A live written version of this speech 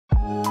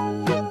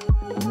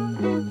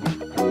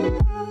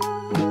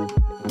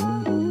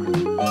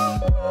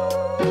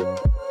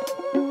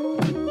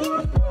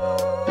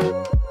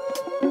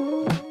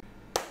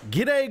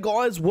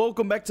guys,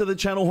 welcome back to the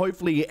channel.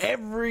 Hopefully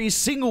every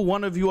single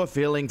one of you are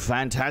feeling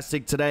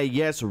fantastic today.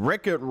 Yes,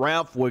 Wreck-It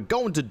Ralph, we're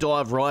going to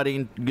dive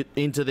right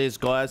into this,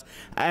 guys,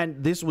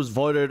 and this was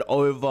voted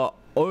over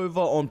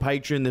on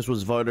Patreon. This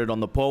was voted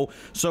on the poll,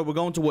 so we're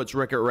going to watch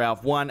Wreck-It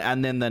Ralph 1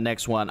 and then the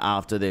next one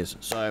after this.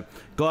 So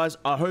guys,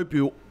 I hope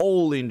you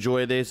all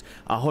enjoy this.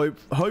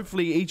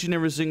 Hopefully each and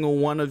every single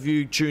one of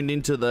you tuned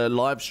into the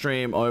live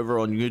stream over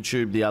on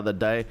YouTube the other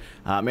day.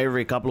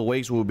 Every couple of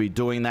weeks we'll be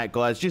doing that,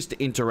 guys, just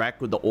to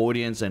interact with the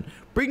audience and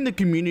bring the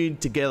community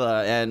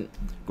together. And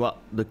well,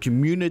 the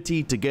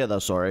community together,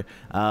 sorry.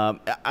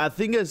 I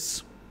think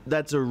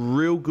that's a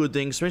real good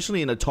thing,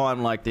 especially in a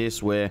time like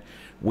this where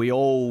we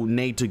all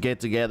need to get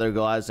together,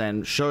 guys,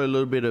 and show a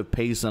little bit of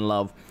peace and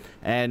love.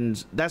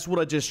 And that's what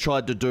I just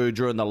tried to do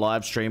during the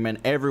live stream, and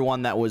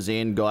everyone that was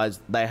in, guys,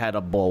 they had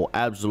a ball,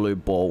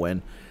 absolute ball.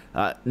 And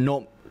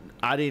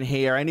I didn't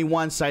hear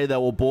anyone say they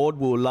were bored.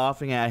 We were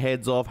laughing our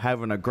heads off,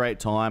 having a great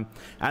time.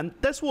 And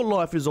that's what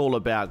life is all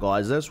about,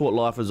 guys. That's what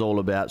life is all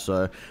about.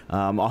 So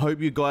I hope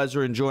you guys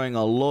are enjoying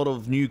a lot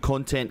of new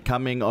content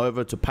coming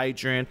over to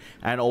Patreon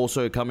and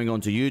also coming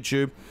onto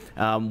YouTube.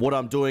 What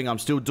I'm doing, I'm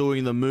still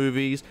doing the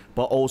movies,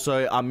 but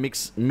also I'm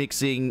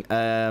mixing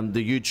the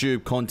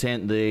YouTube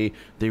content, the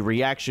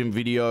reaction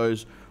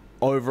videos,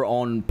 over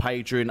on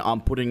Patreon.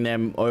 I'm putting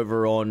them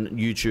over on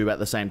YouTube at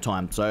the same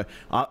time. So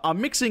I'm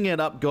mixing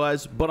it up,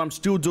 guys, but I'm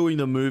still doing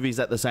the movies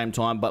at the same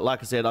time. But like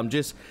I said, I'm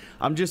just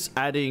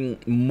adding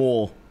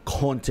more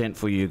content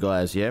for you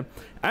guys, yeah?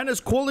 And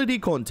it's quality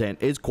content.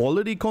 It's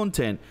quality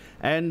content.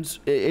 And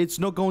it's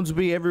not going to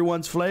be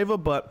everyone's flavor,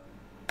 but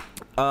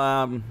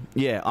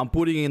yeah, I'm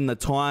putting in the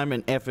time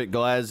and effort,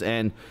 guys,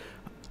 and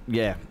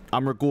yeah,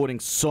 I'm recording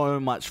so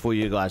much for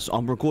you guys.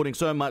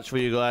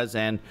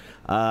 And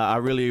I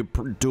really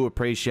do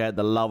appreciate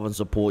the love and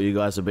support you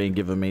guys have been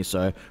giving me.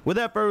 So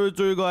without further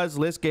ado, guys,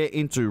 let's get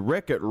into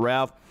Wreck-It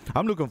Ralph.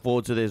 I'm looking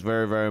forward to this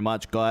very, very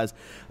much, guys.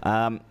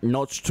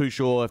 Not too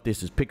sure if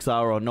this is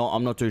Pixar or not.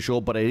 I'm not too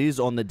sure, but it is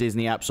on the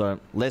Disney app. So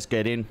let's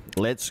get in.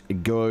 Let's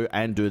go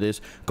and do this.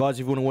 Guys,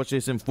 if you want to watch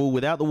this in full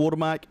without the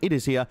watermark, it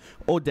is here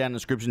or down in the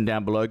description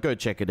down below. Go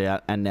check it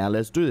out. And now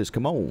let's do this.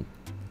 Come on.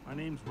 My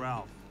name's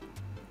Ralph.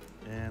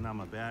 And I'm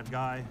a bad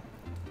guy.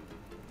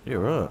 You're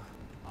right.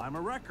 I'm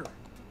a wrecker.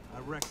 I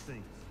wreck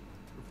things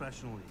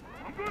professionally.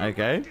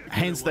 Okay.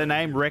 Hence the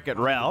name Wreck-It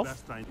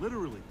Ralph.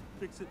 Literally,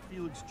 Fix-It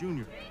Felix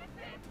Jr.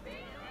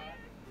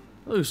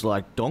 Looks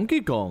like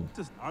Donkey Kong.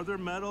 Are there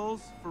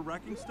medals for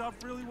wrecking stuff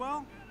really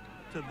well?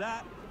 To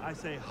that, I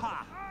say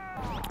ha.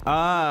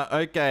 Ah,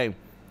 okay.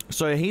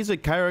 So he's a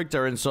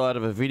character inside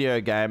of a video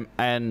game,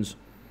 and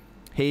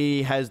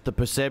he has the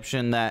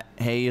perception that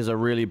he is a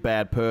really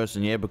bad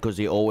person, yeah, because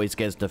he always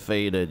gets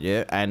defeated,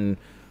 yeah, and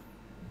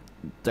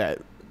that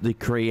the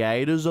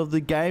creators of the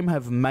game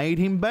have made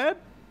him bad?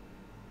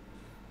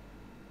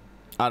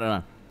 I don't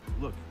know.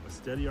 Look, a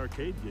steady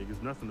arcade gig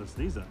is nothing to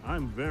sneeze at.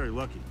 I'm very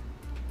lucky.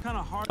 Kind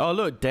of hard. Oh,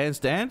 look, Dance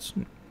Dance.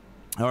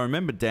 I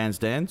remember Dance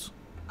Dance.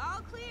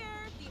 All clear.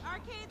 The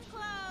arcade's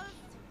closed.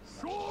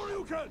 Sure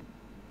you can.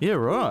 Yeah,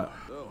 right.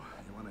 So,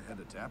 you want to head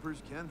to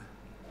Tappers, Ken?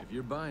 If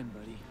you're buying,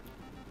 buddy.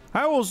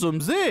 How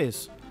awesome's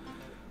this?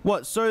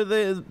 What, so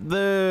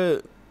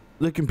the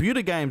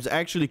computer games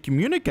actually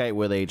communicate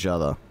with each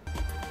other?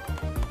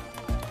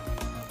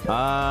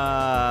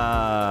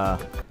 Ah,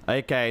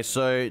 okay,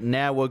 so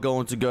now we're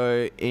going to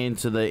go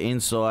into the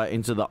insight,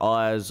 into the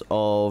eyes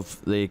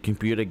of the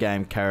computer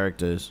game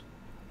characters.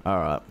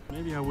 Alright.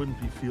 Maybe I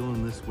wouldn't be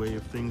feeling this way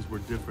if things were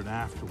different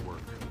after work.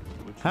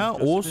 How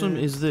awesome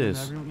is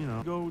this? Everyone, you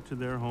know, go to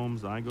their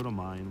homes, I go to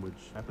mine, which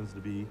happens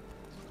to be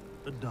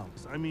the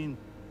dumps. I mean,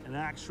 an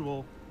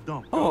actual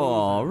dump.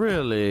 Oh,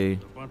 really? A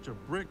bunch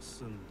of bricks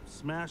and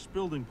smashed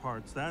building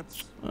parts.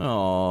 That's what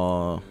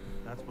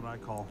I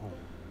call home.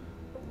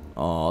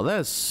 Oh,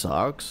 that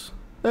sucks.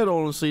 That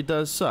honestly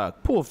does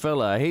suck. Poor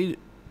fella.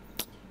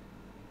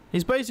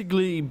 He's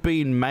basically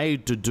been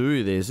made to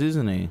do this,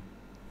 isn't he?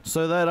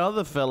 So that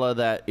other fella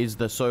that is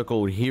the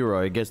so-called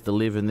hero gets to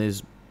live in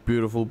this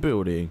beautiful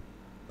building.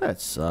 That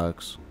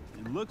sucks.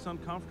 It looks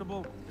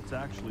uncomfortable. It's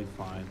actually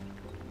fine.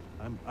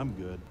 I'm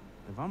good.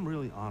 If I'm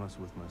really honest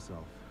with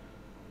myself,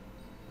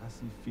 I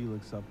see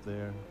Felix up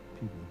there,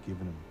 people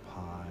giving him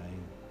pie,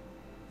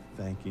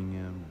 thanking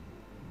him.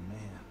 Man,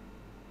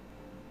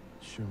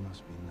 it sure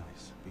must be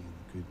nice being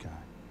the good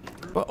guy.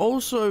 But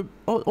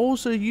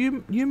also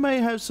you may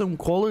have some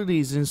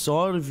qualities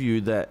inside of you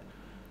that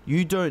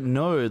you don't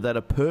know that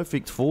are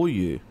perfect for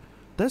you.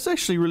 That's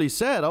actually really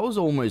sad. I was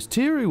almost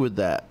teary with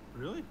that.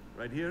 Really?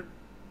 Right here.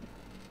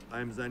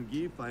 I'm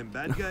Zangief, I'm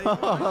bad guy.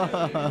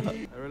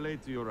 I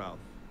relate to you, Ralph.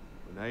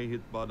 When I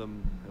hit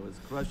bottom, I was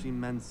crushing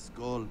man's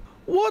skull.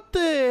 What the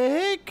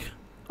heck?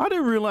 I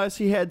didn't realize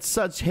he had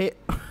such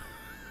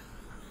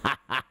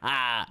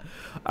I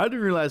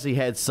didn't realize he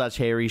had such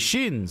hairy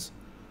shins.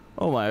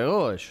 Oh my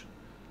gosh.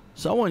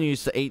 Someone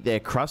used to eat their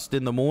crust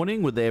in the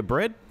morning with their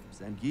bread.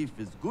 Zangief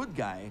is good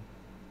guy.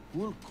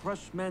 Will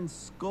crush man's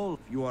skull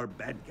if you are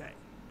bad guy.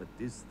 But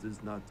this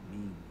does not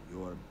mean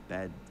you're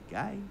bad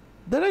guy.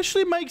 That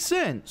actually makes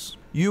sense.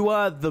 You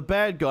are the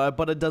bad guy,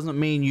 but it doesn't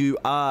mean you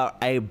are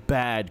a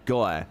bad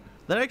guy.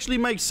 That actually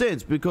makes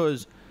sense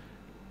because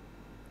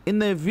in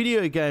their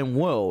video game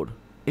world,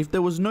 if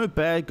there was no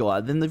bad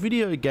guy, then the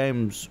video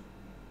games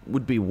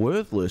would be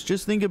worthless.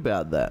 Just think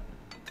about that.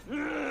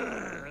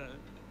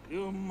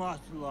 You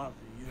must love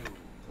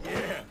you.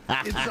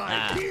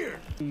 Inside here.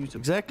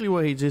 Exactly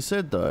what he just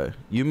said, though.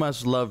 You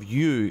must love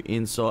you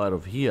inside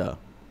of here.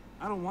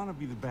 I don't want to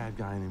be the bad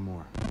guy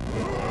anymore.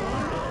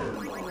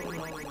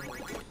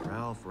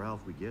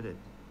 Ralph, we get it.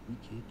 We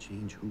can't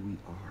change who we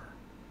are.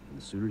 And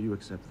the sooner you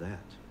accept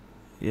that.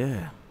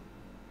 Yeah.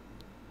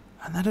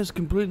 And that is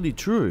completely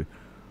true.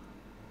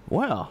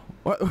 Wow.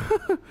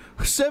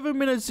 7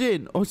 minutes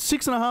in, or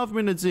 6.5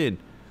 minutes in.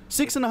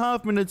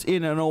 6.5 minutes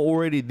in, and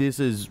already this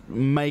is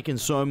making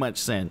so much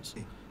sense.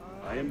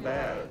 I am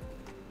bad.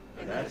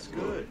 And that's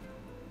good.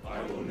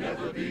 I will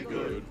never be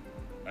good.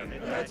 And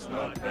if that's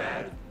not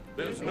bad,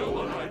 there's no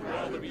one I'd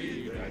rather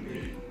be than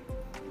me.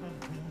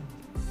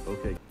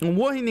 Okay. And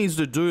what he needs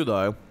to do,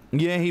 though,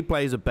 yeah, he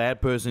plays a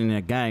bad person in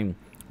a game,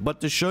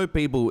 but to show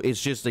people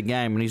it's just a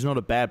game and he's not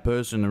a bad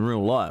person in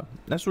real life.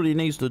 That's what he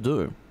needs to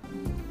do.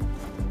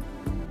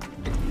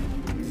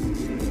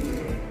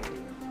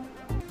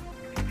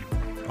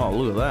 Oh,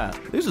 look at that.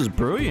 This is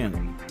brilliant.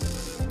 Welcome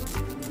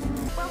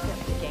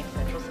to Game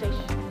Central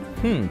Station.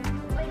 Ladies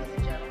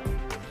and gentlemen.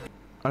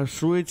 I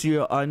swear to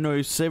you, I know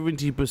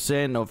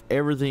 70% of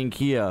everything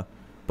here,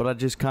 but I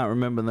just can't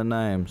remember the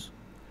names.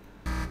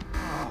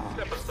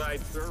 Step aside,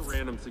 sir.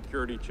 Random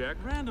security check.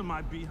 Random,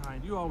 my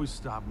behind. You always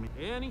stop me.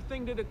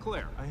 Anything to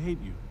declare. I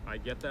hate you. I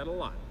get that a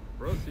lot.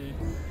 Proceed.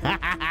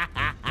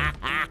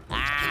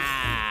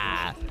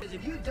 Because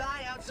if you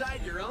die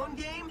outside your own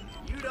game,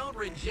 you don't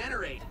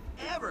regenerate.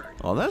 Ever.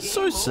 Oh, that's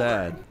so Game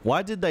sad. over.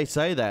 Why did they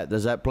say that?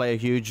 Does that play a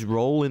huge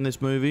role in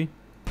this movie?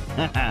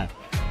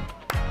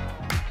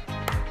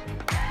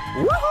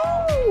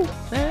 Woohoo!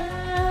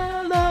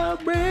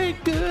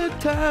 Celebrate good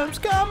times,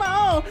 come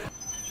on!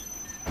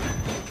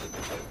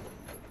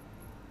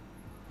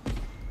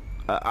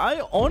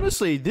 I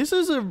honestly, this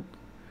is a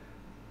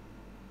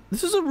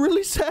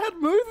really sad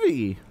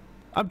movie.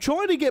 I'm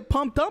trying to get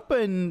pumped up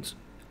and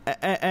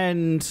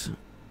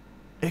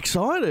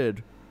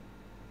excited,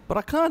 but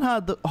I can't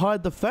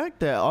hide the fact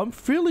that I'm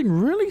feeling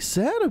really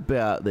sad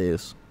about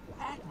this.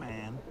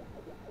 Pac-Man?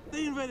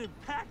 They invented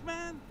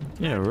Pac-Man?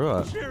 Yeah,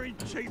 right. Cherry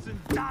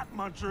chasing dot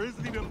muncher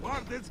isn't even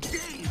part of this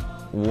game.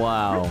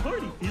 Wow.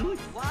 Party,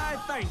 Felix. Why,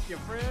 thank you,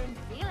 friend.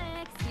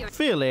 Felix, you're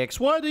Felix,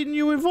 why didn't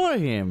you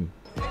invite him?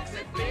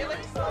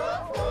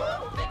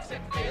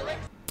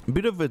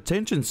 Bit of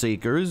attention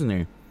seeker, isn't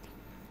he?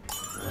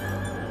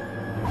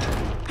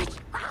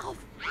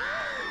 Ralph,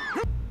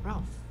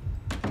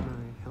 can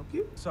I help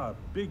you? Saw a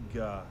big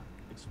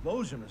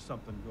explosion or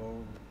something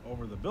go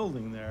over the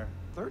building there.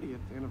 30th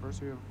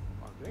anniversary of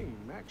our game,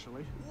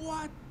 actually.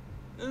 What?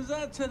 Is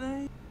that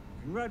today?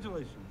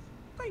 Congratulations.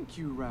 Thank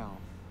you, Ralph.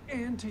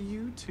 And to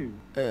you, too.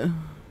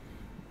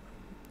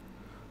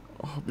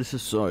 Oh, this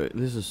is so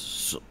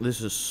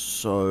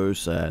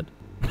sad.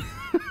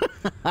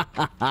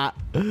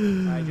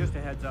 Just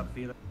a heads up,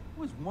 Felix.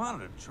 Always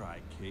wanted to try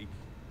cake.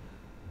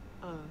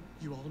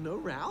 You all know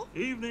Ralph?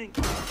 Evening.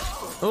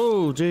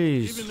 Oh,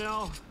 jeez. Evening,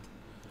 Nell.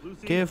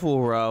 Lucy.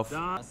 Careful, Ralph.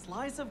 Don. A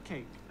slice of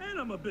cake. And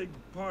I'm a big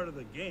part of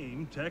the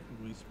game,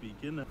 technically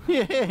speaking.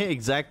 Yeah,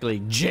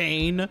 exactly.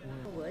 Jane.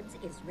 Woods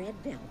is red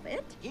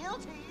velvet.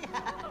 Guilty.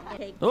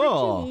 Cake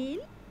Oh. for Jean.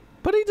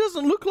 But he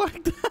doesn't look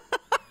like that.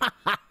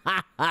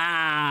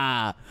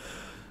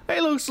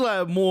 He looks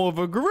like more of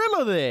a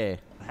gorilla there.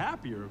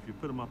 Happier if you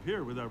put him up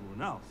here with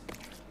everyone else.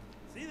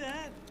 See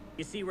that?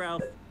 You see,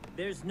 Ralph,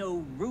 there's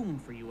no room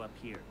for you up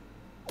here.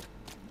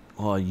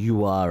 Oh,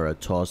 you are a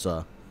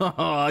tosser.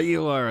 Oh,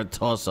 you are a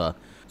tosser.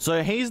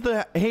 So he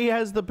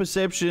has the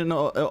perception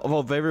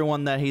of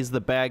everyone that he's the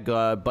bad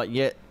guy, but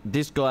yet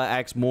this guy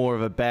acts more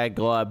of a bad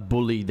guy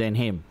bully than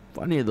him.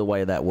 Funny the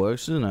way that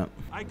works, isn't it?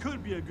 I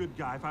could be a good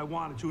guy if I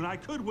wanted to, and I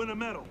could win a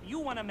medal. You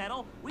want a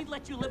medal? We'd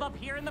let you live up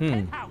here in the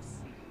penthouse.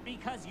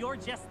 Because you're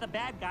just the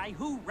bad guy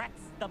who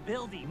wrecks the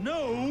building.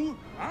 No,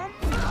 I'm...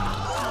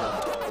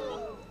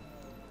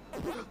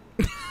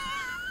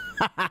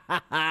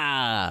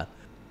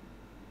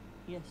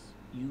 Yes,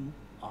 you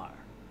are.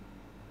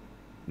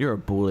 You're a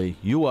bully.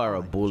 You are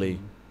a bully.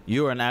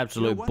 You're an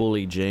absolute what?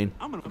 bully, Gene.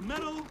 I'm gonna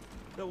medal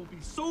that will be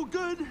so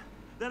good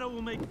that it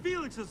will make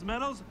Felix's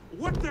medals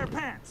wet their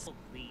pants. Oh,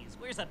 please,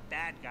 where's a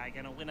bad guy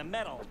gonna win a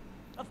medal?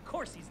 Of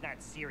course he's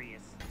not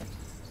serious.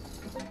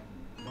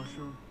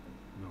 Mushroom?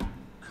 No.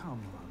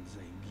 Come on,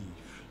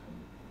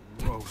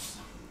 Zangief. Gross.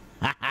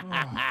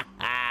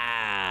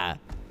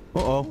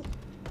 Uh-oh.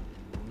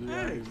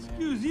 Hey,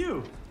 excuse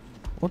you.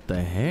 What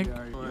the heck? You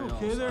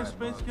okay there,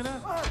 Space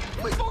Cadet?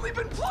 We've only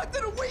been plugged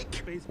in a week.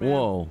 Spaceman,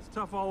 Whoa. it's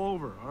tough all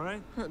over, all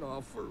right? And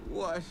all for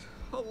what?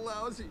 A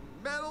lousy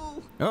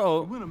medal? You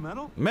Uh-oh. win a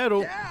medal?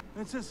 Medal. Yeah.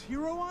 And it says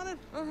hero on it?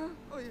 Uh-huh.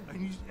 Oh, yeah.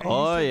 And you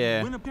Oh, said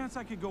yeah. win a chance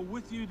I could go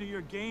with you to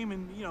your game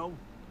and, you know,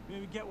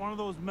 maybe get one of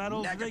those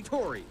medals.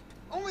 Negatory.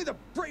 Only the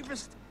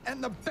bravest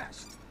and the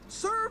best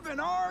Serving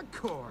our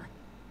core.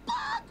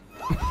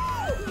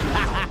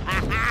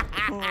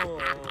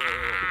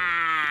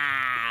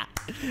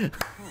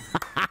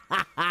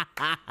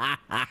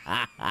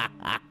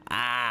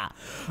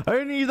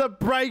 Only the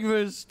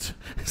bravest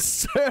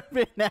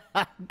serving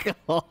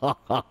alcohol.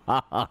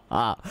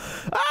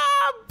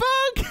 Ah,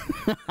 bug!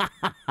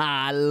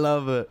 I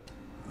love it.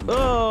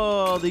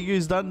 Oh, they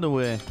used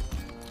underwear.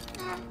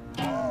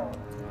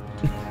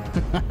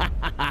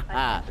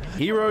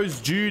 Hero's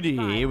duty.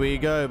 Here we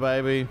go,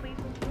 baby.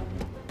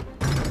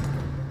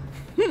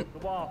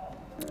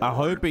 I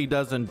hope he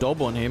doesn't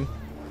dob on him.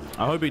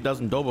 I hope he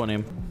doesn't dob on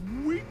him.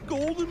 Sweet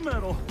golden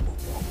medal.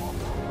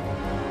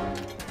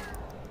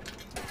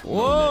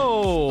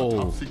 Whoa!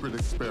 Top secret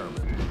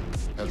experiment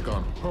has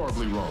gone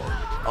horribly wrong.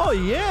 Oh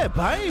yeah,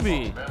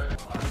 baby.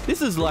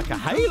 This is like a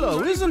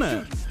Halo, isn't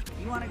it?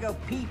 You want to go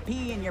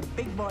pee-pee in your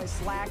big boy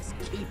slacks?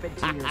 Keep it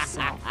to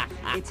yourself.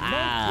 It's make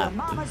your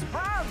mama's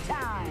proud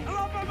time. I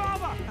love my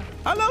mama.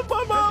 I love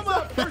my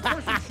mama.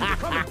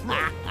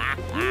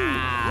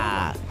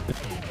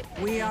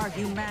 We are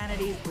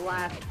humanity's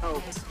last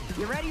hopes.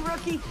 You ready,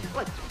 rookie?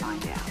 Let's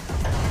find out.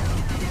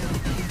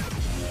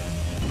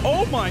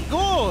 Oh my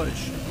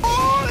gosh!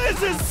 Oh,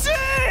 this is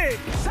sick!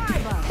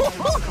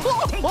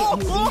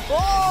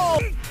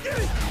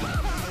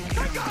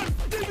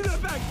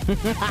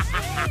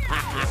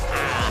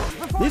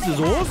 This is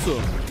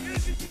awesome.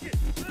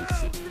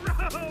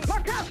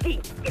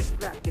 Markowski, get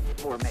back in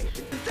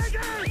formation.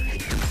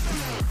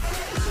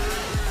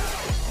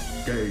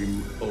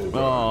 Game over.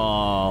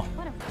 Oh.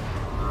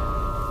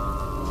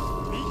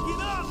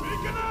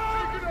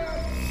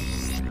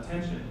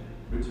 Attention.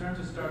 Return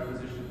to start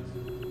positions.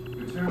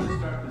 Return to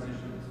start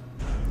positions.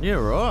 Yeah,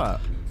 right.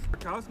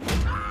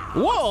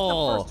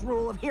 Whoa! The first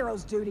rule of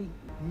hero's duty.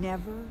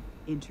 Never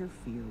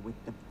interfere with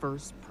the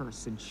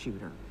first-person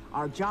shooter.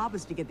 Our job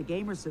is to get the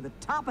gamers to the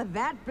top of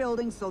that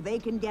building so they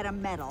can get a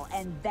medal,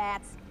 and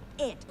that's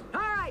it. All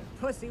right,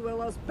 Pussy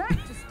Willows,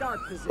 back to start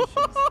positions.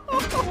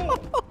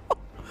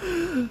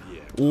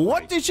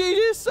 What did she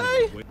just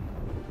say? So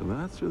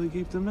that's really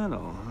keep the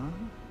medal, huh?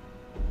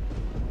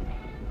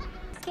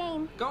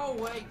 Game. Go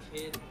away,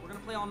 kid. We're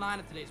gonna play all 9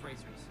 of today's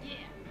racers.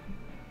 Yeah.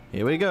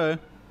 Here we go.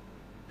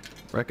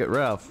 Wreck-It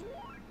Ralph.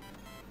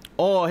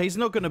 Oh, he's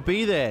not going to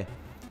be there.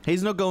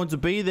 He's not going to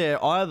be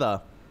there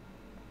either.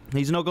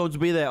 He's not going to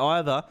be there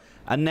either.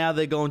 And now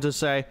they're going to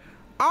say,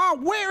 "Oh,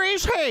 where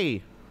is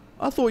he?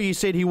 I thought you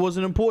said he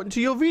wasn't important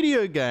to your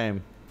video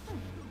game."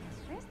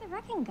 Where's the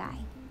wrecking guy?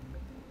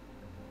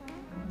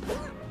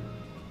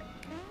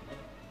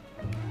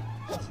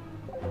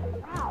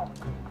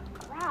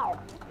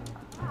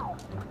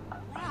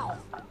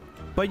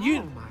 But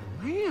you...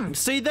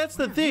 See, that's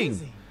the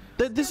thing.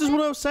 This is what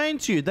I was saying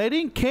to you. They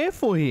didn't care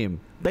for him.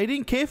 They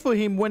didn't care for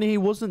him when he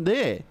wasn't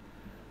there.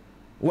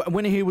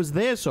 When he was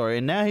there, sorry.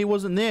 And now he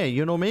wasn't there.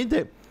 You know what I mean?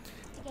 The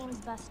game's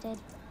busted.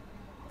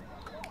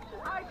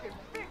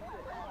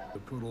 To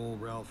put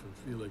old Ralph and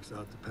Felix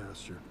out to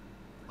pasture.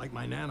 Like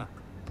my Nana.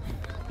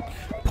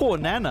 Poor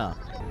Nana.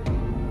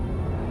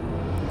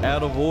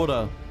 Out of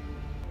order.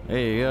 There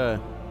you go.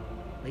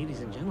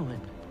 Ladies and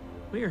gentlemen,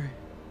 we're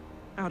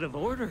out of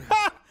order.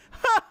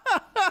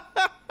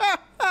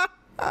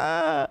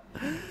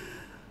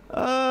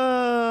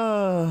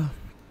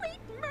 Wait,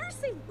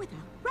 mercy!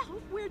 Without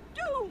Ralph, we're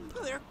doomed!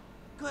 They're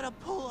gonna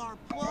pull our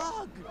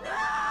plug!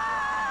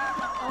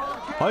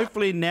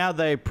 Hopefully now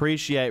they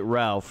appreciate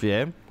Ralph,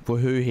 yeah? For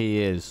who he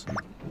is.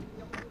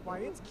 Why,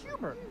 it's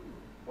Cubert.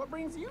 What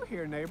brings you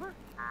here, neighbor?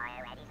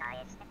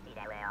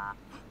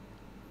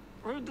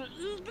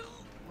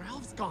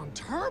 Ralph's gone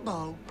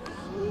turbo.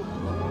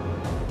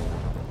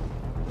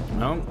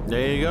 Oh,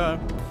 there you go.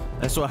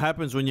 That's what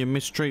happens when you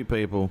mistreat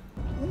people.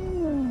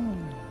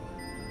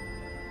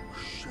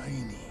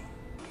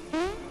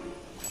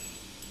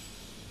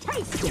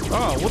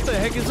 Oh, what the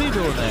heck is he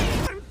doing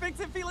there? I'm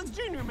Fix-It Felix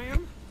Jr.,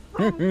 man.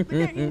 From the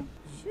game.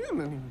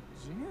 Jiminy.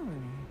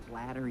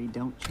 Flattery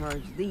don't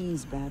charge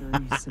these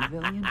batteries,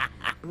 civilian.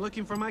 I'm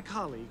looking for my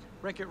colleague,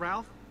 Wreck-It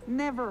Ralph.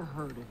 Never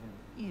heard of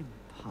him.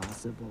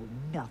 Impossible.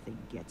 Nothing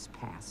gets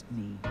past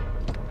me.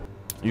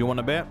 You want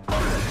to bet?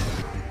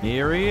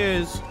 Here he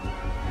is.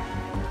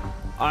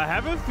 I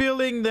have a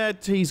feeling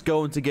that he's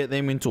going to get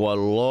them into a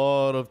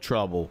lot of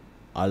trouble.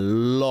 A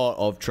lot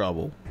of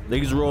trouble.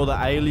 These are all the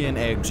alien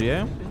eggs,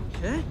 yeah?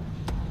 Okay,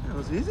 that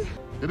was easy.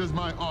 It is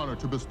my honor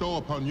to bestow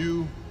upon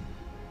you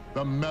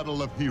the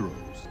Medal of Heroes.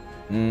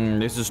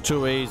 This is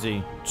too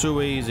easy.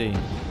 Too easy.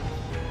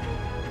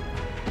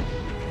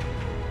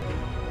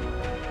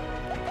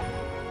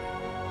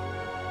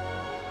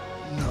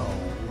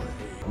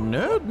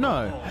 Nerd?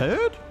 No.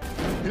 Herd?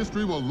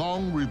 History will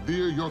long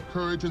revere your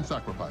courage and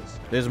sacrifice.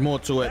 There's more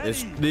to it.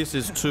 This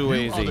is too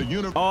easy.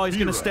 Oh, he's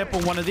going to step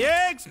on one of the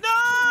eggs.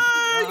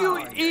 No, you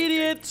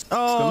idiot.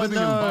 Oh, the living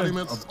no.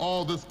 embodiment of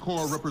all this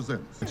core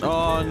represents.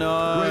 Oh,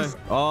 no. Grace,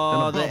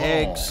 oh, the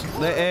eggs.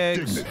 The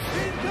eggs.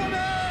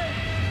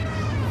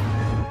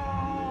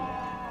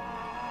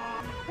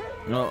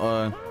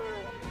 Uh-oh.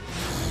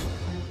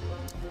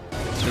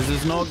 This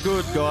is not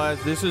good,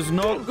 guys. This is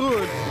not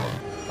good.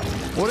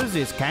 What is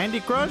this? Candy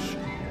Crush?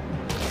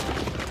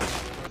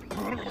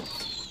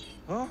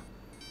 Huh?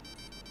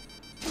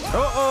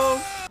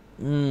 Uh-oh.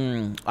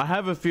 I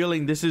have a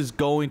feeling this is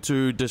going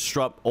to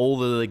disrupt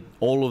all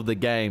of the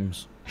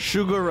games.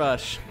 Sugar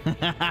Rush.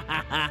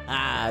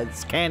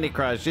 It's Candy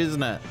Crush,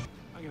 isn't it?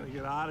 I gotta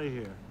get out of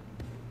here.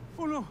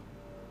 Oh no,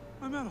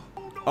 my medal.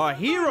 Oh,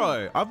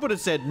 hero. I would have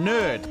said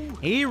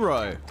nerd.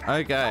 Hero.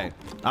 Okay.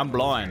 I'm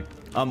blind.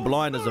 I'm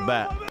blind as a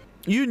bat.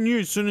 You knew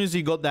as soon as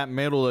he got that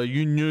medal, though,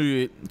 you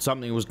knew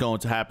something was going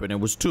to happen. It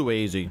was too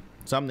easy.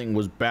 Something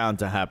was bound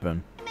to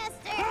happen.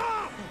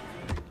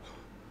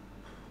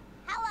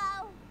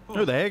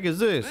 Who the heck is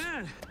this?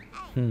 Are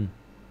you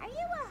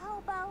a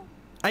hobo?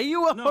 Are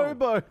you a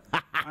hobo?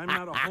 I'm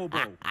not a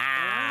hobo.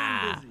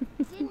 I'm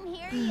busy. Didn't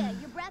hear you.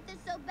 Your breath is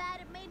so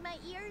bad it made my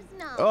ears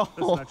numb. Oh.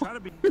 Listen, I try to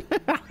be.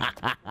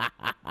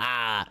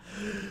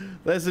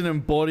 That's an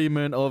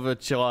embodiment of a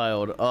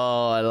child.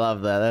 Oh, I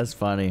love that. That's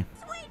funny.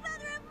 Sweet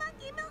mother of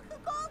monkey milk, a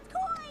gold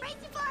coin. Race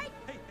it for it.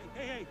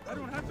 Hey, I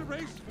don't have to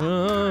race.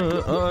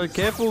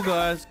 Careful,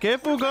 guys.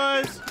 Careful,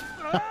 guys.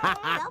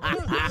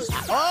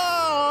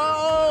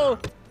 Oh!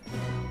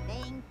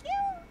 Thank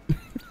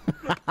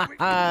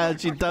you.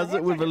 She does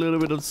it with a little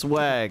bit of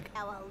swag.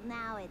 Oh, well,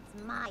 now it's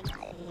my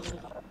turn.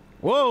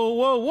 Whoa,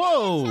 whoa,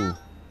 whoa!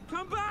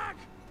 Come back!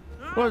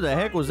 What the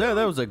heck was that?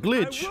 That was a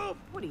glitch.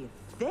 What are you,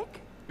 thick?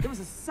 There was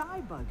a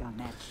cybug on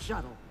that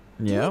shuttle.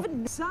 Yeah.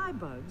 Even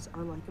cybugs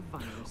are like a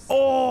virus.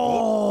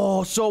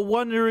 Oh, so I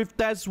wonder if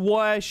that's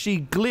why she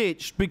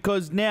glitched,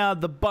 because now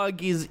the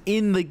bug is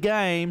in the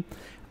game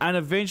and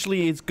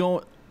eventually it's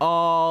going...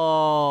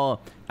 Oh,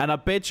 and I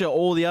bet you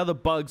all the other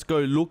bugs go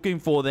looking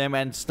for them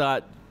and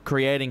start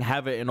creating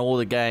havoc in all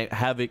the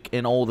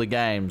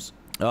games.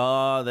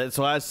 Oh, that's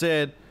why I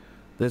said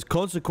there's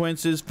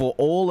consequences for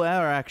all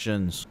our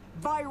actions.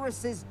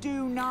 Viruses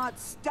do not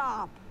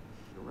stop.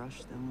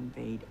 Rush, they'll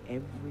invade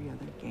every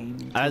other game.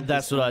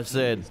 That's what I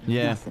said.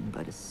 Yeah. Nothing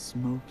but a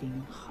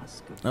smoking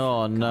husk of...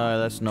 Oh no,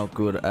 that's not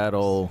good at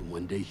all.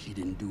 One day she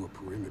didn't do a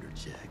perimeter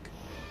check.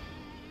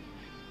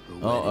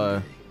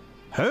 Uh-oh.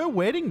 Her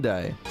wedding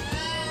day.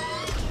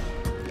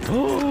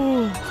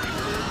 Oh,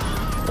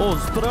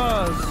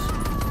 ostras.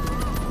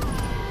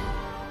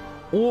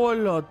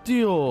 Hola,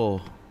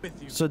 tío.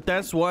 So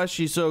that's why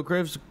she's so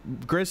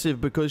aggressive,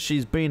 because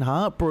she's been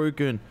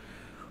heartbroken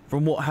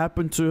from what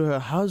happened to her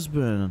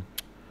husband.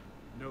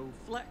 No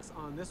flex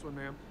on this one,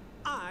 ma'am.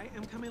 I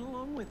am coming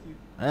along with you.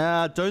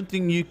 I don't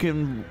think you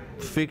can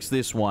fix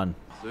this one.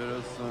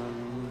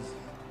 Citizens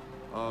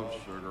of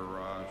Sugar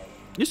Rush.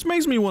 This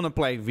makes me want to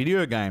play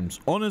video games.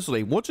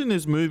 Honestly, watching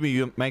this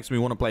movie makes me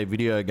want to play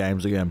video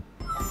games again.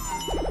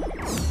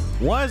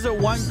 Why is it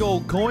 1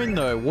 gold coin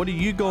though? What are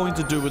you going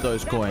to do with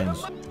those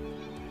coins?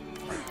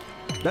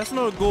 That's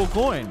not a gold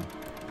coin.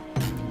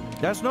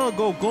 That's not a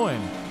gold coin.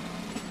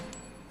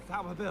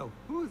 Sour Bill,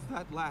 who's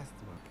that last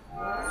one?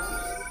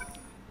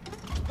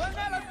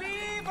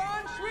 Penelope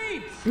Von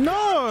Schweetz!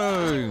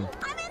 No!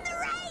 I'm in the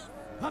race!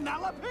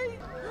 Penelope?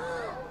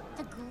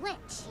 The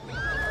glitch.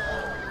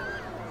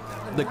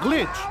 The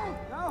glitch?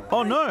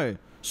 Oh no.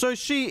 So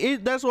she is,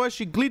 that's why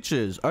she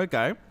glitches.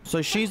 Okay.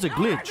 So she's a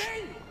glitch.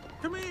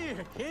 Come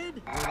here,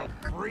 kid.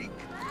 Freak.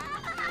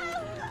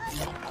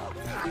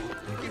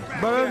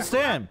 But I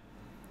understand.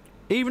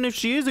 Even if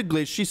she is a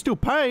glitch, she's still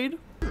paid.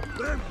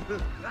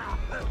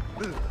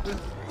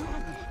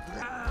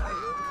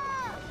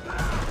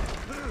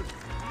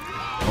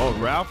 Oh,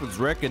 Ralph is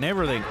wrecking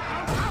everything.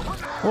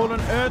 What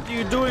on earth are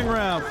you doing,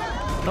 Ralph?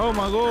 Oh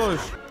my gosh.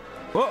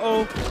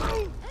 Uh-oh.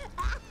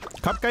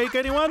 Cupcake,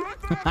 anyone?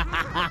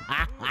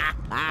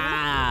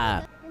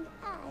 And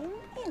I'm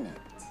in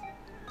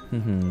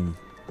it.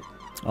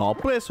 Oh,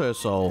 bless her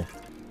soul.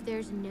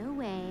 There's no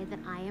way that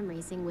I am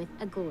racing with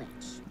a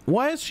glitch.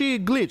 Why is she a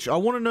glitch? I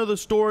want to know the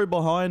story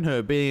behind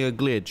her being a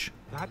glitch.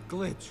 That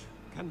glitch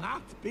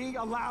cannot be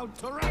allowed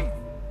to race.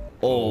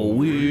 Oh,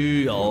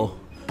 we are.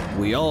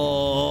 We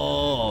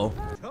are.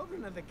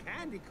 Children of the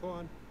candy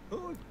corn.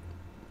 Who?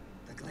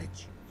 The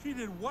glitch. She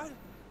did what?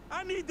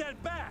 I need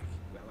that back.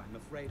 Well, I'm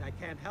afraid I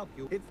can't help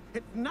you.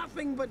 It's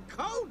nothing but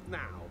code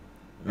now.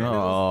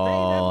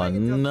 Oh,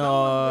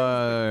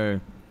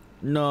 no.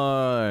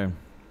 No.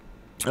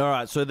 All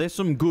right, so there's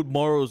some good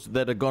morals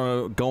that are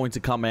going to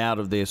come out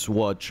of this.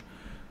 Watch.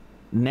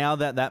 Now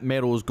that that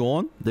medal is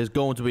gone, there's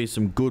going to be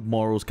some good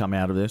morals come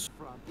out of this.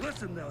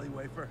 Listen, Nelly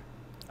Wafer,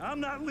 I'm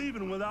not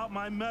leaving without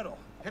my medal.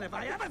 And if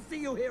I ever see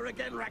you here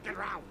again, Wreck-It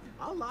Ralph,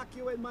 I'll lock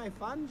you in my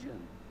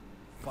fungeon.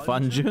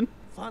 Fungeon?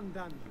 Fun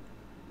dungeon.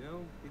 You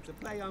know, it's a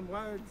play on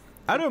words.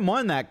 I don't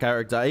mind that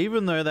character,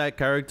 even though that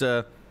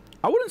character,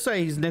 I wouldn't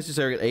say he's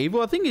necessarily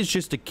evil. I think he's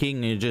just a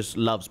king who just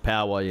loves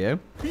power, yeah?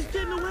 He's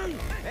getting away.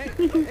 Hey.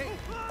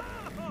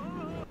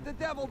 The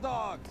devil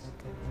dogs.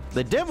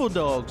 The devil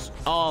dogs?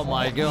 Oh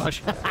my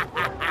gosh.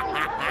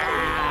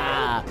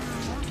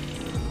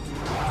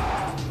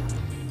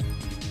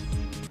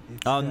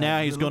 Oh,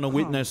 now he's going to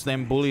witness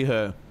them bully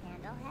her.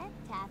 Candlehead,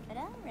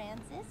 Taffeta,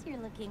 Rancis, you're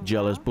looking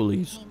Jealous well.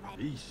 bullies. Eesh,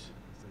 looks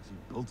like she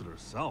built it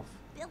herself.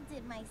 Built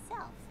it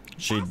myself.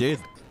 She did.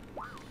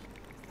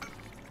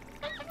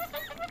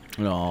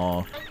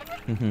 Oh.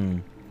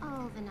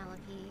 Oh,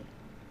 Vanellope.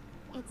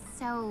 It's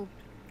so...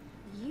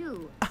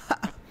 you.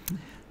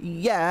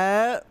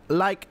 Yeah,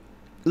 like,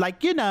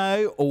 you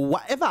know,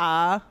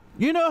 whatever.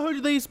 You know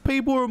who these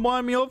people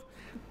remind me of?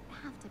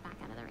 Have to back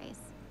out of the race.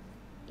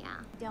 Yeah.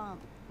 Don't,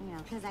 you know,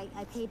 because I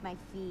paid my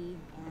fee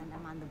and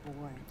I'm on the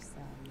board,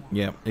 so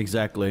yeah. Yeah,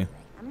 exactly.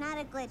 I'm not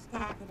a glitch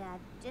tackle, Dad.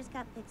 Just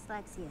got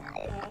dyslexia,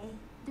 okay?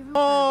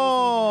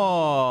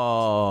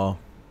 Oh,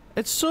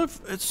 it's so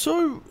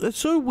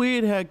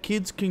weird how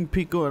kids can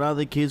pick on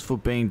other kids for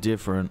being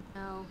different.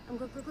 No, I'm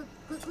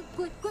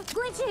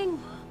glitching.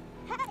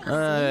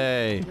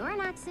 Hey. You're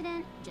an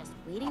accident, just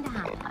waiting to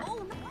happen.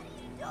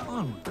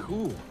 Oh,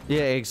 cool.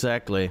 Yeah,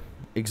 exactly.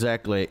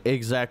 Exactly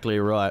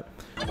right.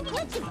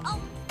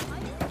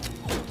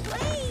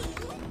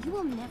 You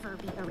will never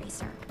be a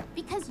racer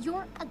because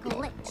you're a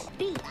glitch.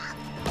 Be.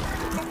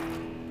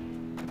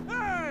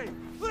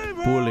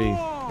 Bully.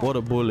 What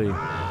a bully.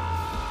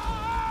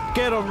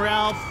 Get him,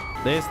 Ralph.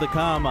 There's the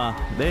karma.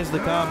 There's the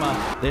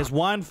karma. There's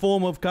one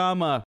form of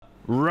karma.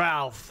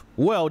 Ralph.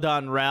 Well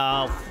done,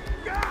 Ralph.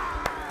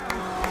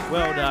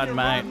 Well done,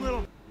 mate.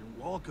 You're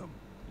welcome,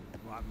 you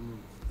rotten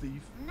little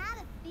thief. I'm not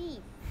a thief.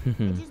 I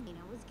just, you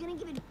know, was gonna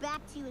give it back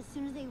to you as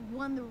soon as they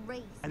won the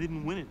race. I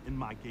didn't win it in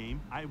my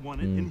game. I won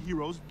it in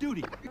Hero's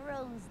Duty.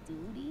 Hero's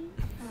duty?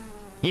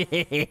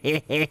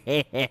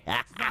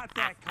 It's not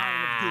that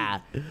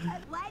kind of duty.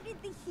 Why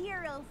did the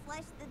hero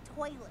flush the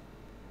toilet?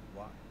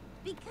 Why?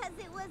 Because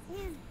it was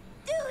his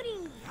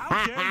duty.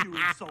 How dare you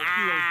insult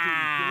Hero's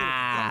Duty, you little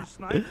gutter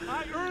snipe?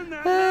 I earned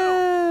that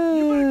medal.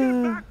 You better get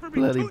it back for me.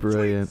 Bloody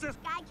brilliant. I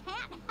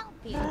can't help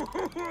you.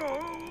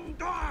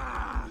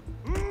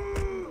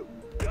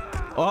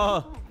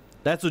 Oh,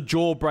 that's a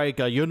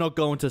jawbreaker. You're not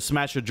going to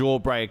smash a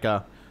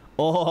jawbreaker.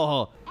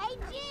 Oh. Hey,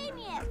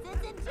 genius,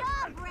 it's a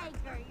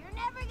jawbreaker. You're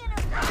never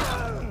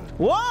gonna...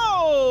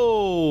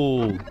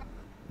 Whoa!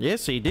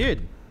 Yes, he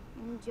did.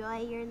 Enjoy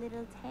your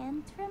little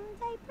tantrum,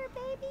 diaper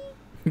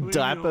baby?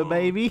 Diaper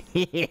baby?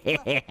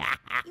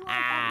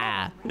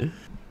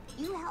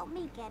 You help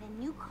me get a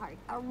new cart,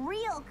 a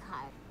real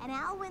cart, and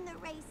I'll win the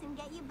race and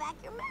get you back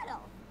your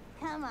medal.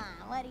 Come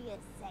on, what do you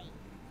say,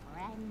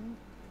 friend?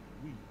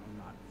 We are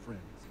not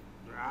friends.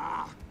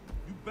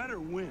 You better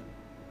win.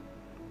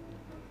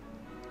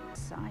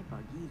 Cybug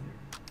either.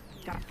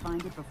 Gotta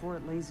find it before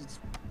it lays its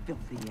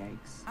filthy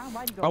eggs.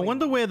 I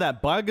wonder where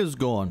that bug has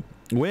gone.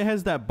 Where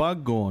has that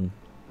bug gone?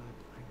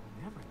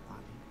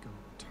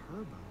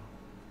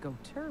 Go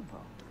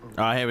turbo.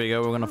 Oh, here we go.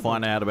 We're going to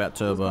find out about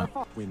Turbo.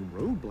 When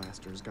Road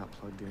Blasters got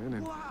plugged in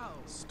and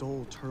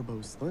stole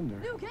Turbo's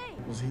thunder,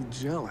 was he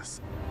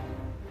jealous?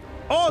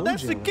 Oh, So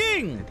that's the jealous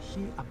king! that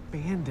he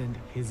abandoned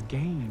his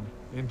game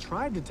and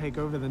tried to take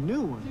over the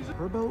new one.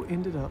 Turbo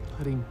ended up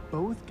putting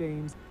both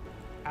games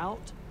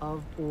out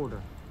of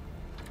order.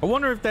 I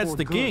wonder if that's For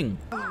the good. king.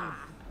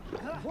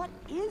 What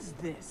is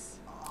this?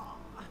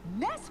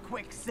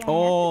 Nesquik sand.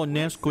 Oh,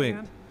 Nesquik.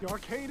 And the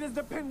arcade is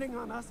depending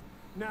on us.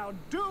 Now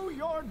do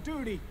your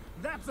duty.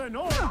 That's an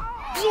order.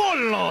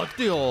 Voila,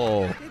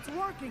 tío. It's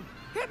working.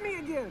 Hit me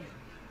again.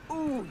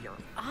 Ooh, your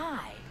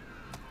eye.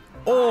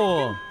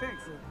 Oh. Fix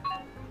it.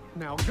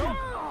 Now go.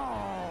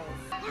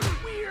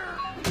 We're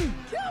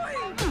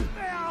killing them.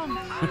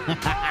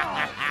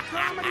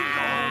 Comedy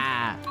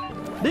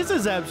gold. This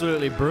is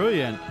absolutely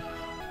brilliant.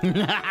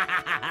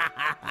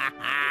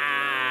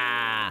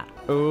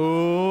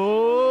 Ooh.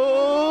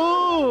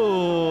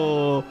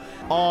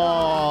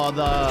 Oh,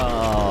 the...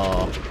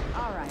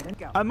 All right, let's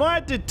go. Am I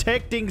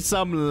detecting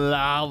some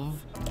love?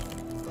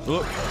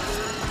 Look.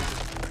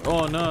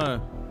 Oh,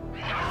 no.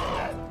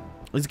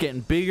 It's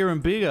getting bigger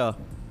and bigger.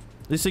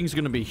 This thing's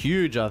going to be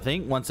huge, I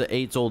think, once it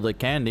eats all the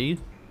candy.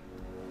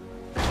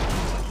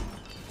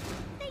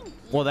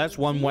 Well, that's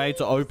one way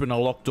to open a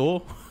locked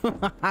door.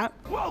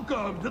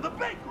 Welcome to the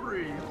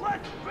bakery.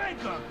 Let's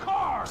bake a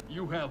car.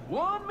 You have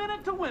 1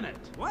 minute to win it.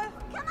 What?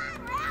 Come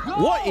on, Ralph.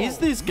 What is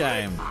this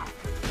game?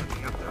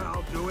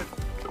 I'll do it.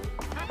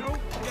 Oh,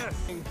 yes.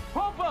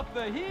 Pump up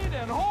the heat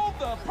and hold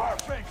the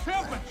perfect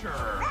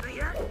temperature.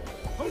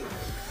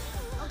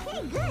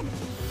 Okay, good.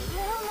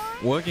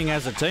 Working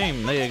as a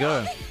team. There you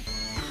go.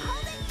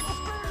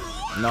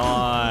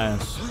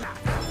 Nice.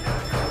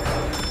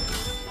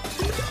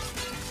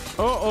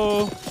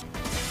 Uh-oh.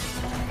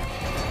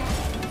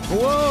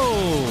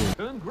 Whoa.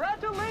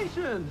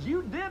 Congratulations,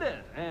 you did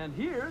it. And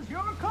here's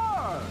your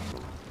car.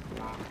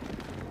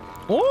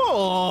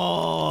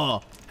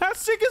 Oh. How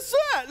sick is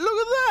that? Look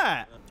at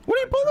that. What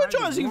are you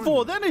apologizing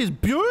for? That is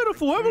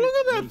beautiful. Have a look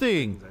at that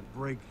thing.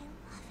 Break.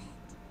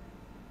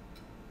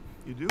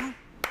 You do?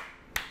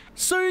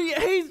 So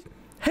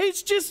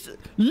he's just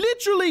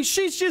literally,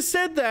 she's just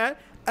said that,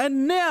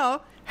 and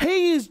now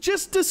he is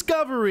just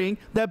discovering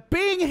that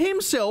being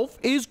himself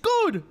is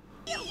good.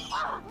 I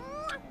love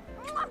it.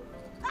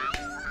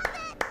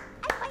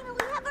 I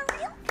finally have a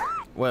real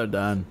car. Well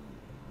done.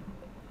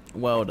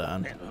 Well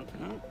done.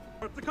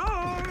 Put the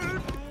car.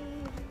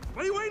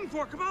 What are you waiting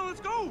for? Come on,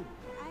 let's go.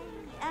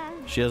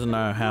 She doesn't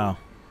know how.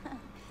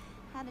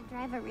 How to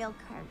drive a real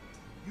cart.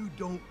 You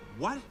don't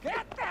what?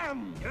 Get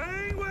them!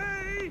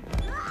 Gangway!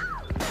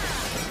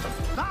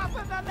 Stop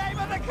in the name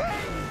of the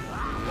king!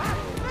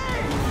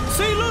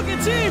 See, look,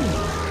 it's him!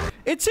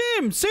 It's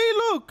him! See,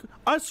 look!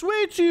 I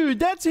swear to you,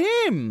 that's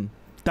him!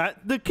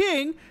 That the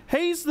king,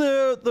 he's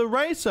the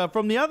racer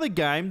from the other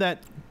game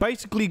that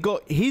basically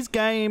got his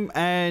game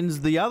and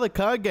the other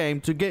car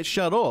game to get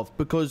shut off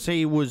because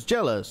he was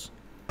jealous.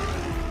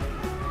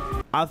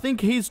 I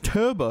think he's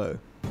Turbo.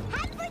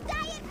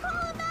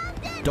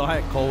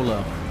 Diet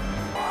Cola.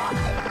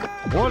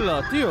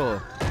 Hola,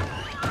 tío.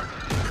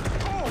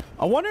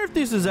 I wonder if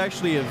this is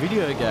actually a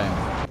video game.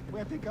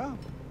 Where'd they go?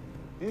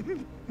 We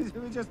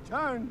just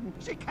turned.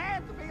 She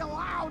can't be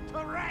allowed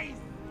to race.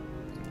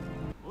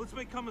 Well, this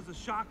may come as a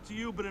shock to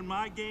you, but in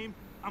my game,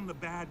 I'm the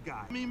bad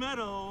guy. Me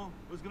Metal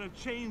was gonna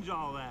change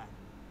all that.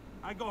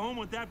 I go home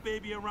with that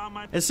baby around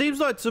my... It seems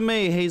like to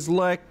me he's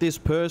like this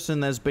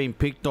person that's been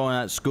picked on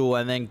at school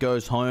and then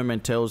goes home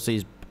and tells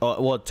his...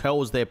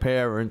 tells their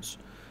parents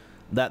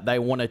that they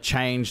want to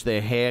change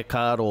their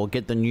haircut or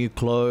get the new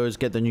clothes,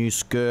 get the new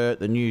skirt,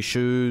 the new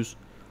shoes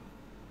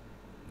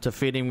to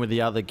fit in with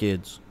the other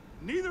kids.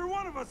 Neither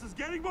one of us is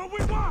getting what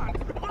we want!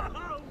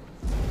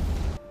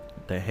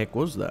 The heck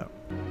was that?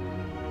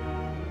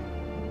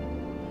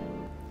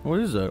 What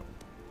is it?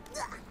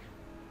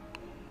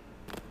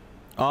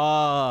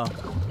 Ah.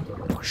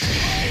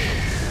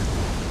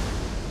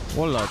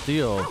 Hola,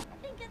 tío. I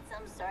think it's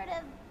some sort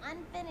of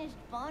unfinished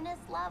bonus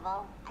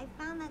level. I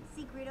found that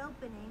secret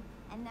opening,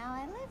 and now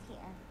I live here.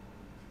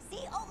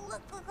 See? Oh,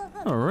 look.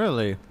 Oh,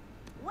 really?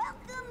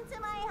 Welcome to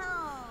my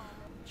home.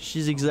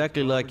 She's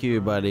exactly like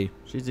you, buddy.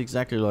 She's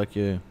exactly like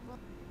you.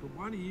 But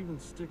why do you even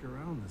stick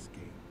around this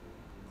game?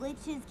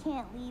 Glitches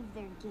can't leave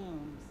their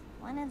games.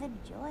 One of the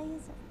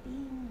joys of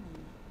being me.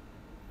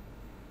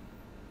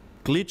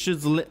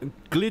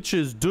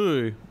 Glitches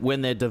do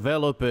when their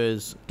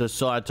developers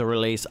decide to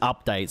release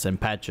updates and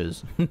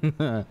patches.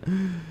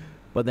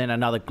 But then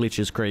another glitch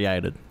is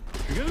created.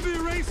 You're gonna be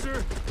a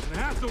racer and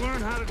have to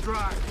learn how to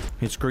drive.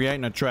 He's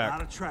creating a track.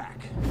 Not a track.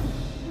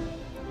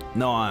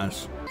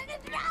 Nice. I'm gonna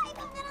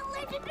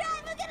learn to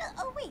drive.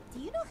 Oh wait, do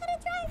you know how to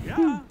drive?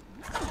 Yeah.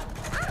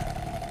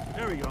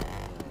 There we go.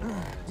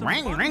 Some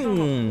Ring, buttons ring. on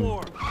the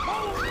floor.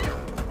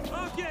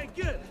 Oh. Okay,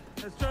 good.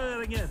 Let's try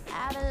that again.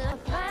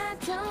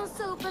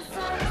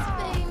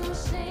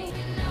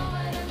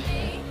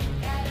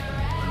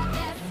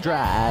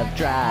 Drive,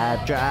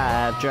 drive,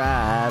 drive,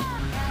 drive.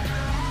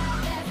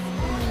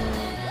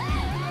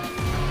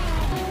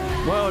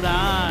 Well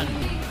done.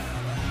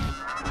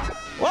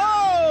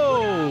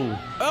 Whoa!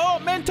 Oh,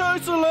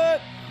 Mentos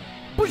alert!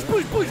 Push,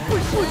 push, push,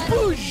 push, push,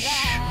 push!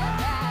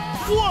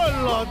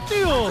 Voila,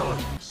 tío!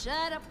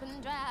 Shut up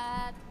and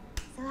drive.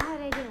 So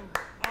how'd I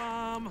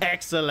do?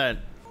 Excellent.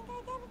 I think I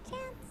got a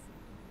chance.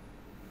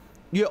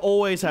 You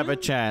always have a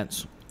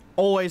chance.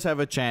 Always have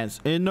a chance.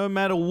 And no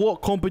matter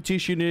what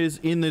competition is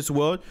in this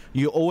world,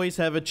 you always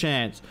have a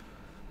chance.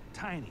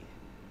 Tiny.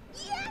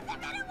 Yes, I'm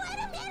gonna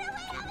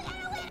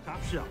win.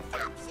 Top shelf.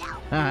 Top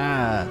shelf.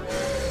 Ah.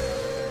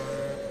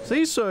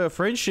 See, so a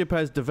friendship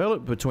has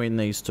developed between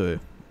these two.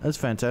 That's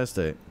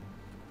fantastic.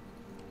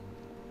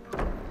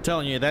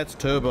 Telling you, that's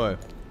Turbo.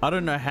 I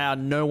don't know how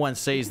no one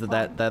sees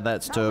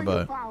that's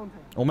Turbo.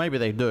 Or maybe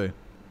they do.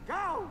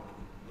 Go!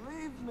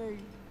 Leave me.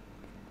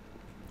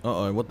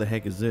 Uh-oh, what the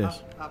heck is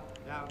this? Up,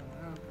 down,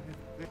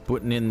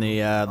 Putting in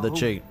the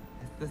cheat.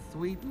 It's the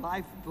sweet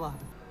lifeblood.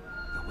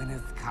 The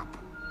winner's cup.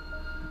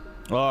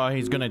 Oh,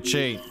 he's gonna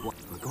cheat.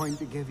 We're going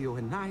to give you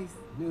a nice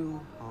new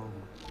home.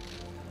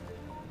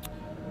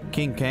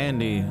 King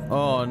Candy.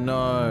 Oh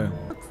no.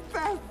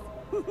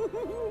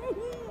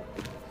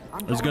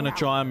 He's gonna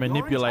try and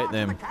manipulate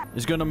them.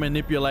 He's gonna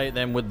manipulate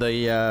them with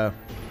the,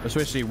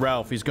 especially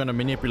Ralph. He's gonna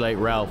manipulate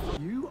Ralph.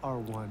 You are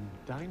one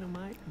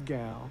dynamite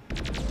gal.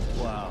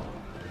 Wow.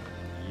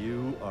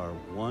 You are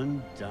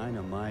one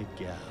dynamite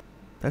gal.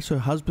 That's her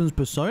husband's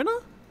persona?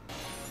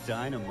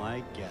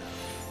 Dynamite gal.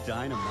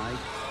 Dynamite.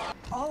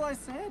 All I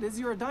said is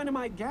you're a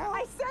dynamite gal.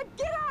 I said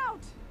get out!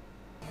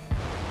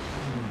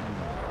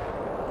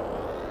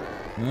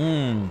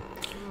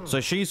 So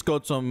she's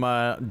got some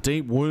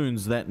deep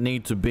wounds that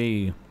need to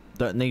be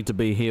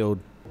healed.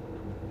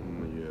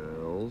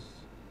 Yes.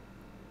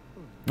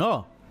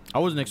 Oh, I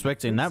wasn't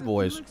expecting that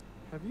voice.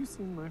 Have you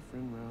seen my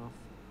friend Ralph?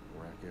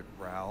 Wreck-It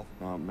Ralph.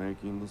 Not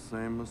making the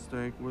same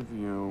mistake with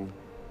you.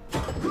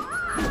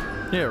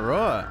 Yeah,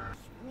 right.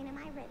 I mean, am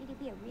I ready to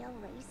be a real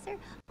racer?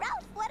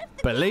 Ralph, what if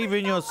the Believe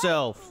in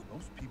yourself.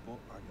 Those people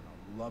are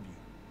gonna love you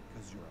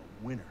because you're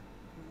a winner.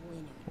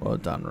 Well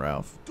done,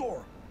 Ralph.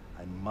 Door.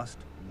 I must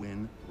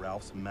win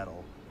Ralph's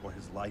medal or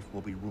his life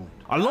will be ruined.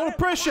 A lot of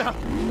pressure.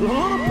 A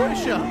lot of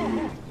pressure.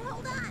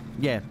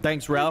 Yeah,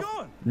 thanks, Ralph.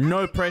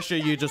 No pressure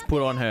you just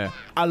put on her.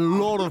 A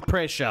lot of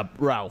pressure,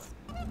 Ralph.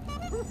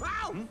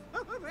 Ralph!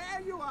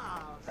 There you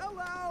are.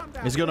 Hello.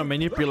 He's gonna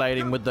manipulate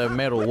him with the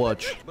metal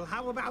watch. Well,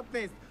 how about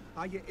this?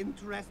 Are you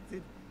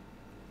interested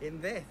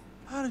in this?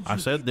 I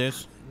said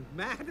this.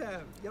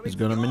 Madam, He's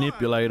gonna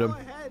manipulate him. Go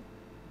ahead.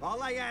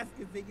 All I ask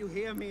is that you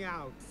hear me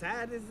out.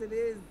 Sad as it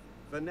is,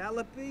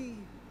 Vanellope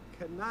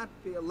cannot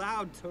be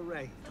allowed to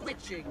race.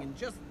 Twitching and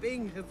just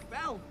being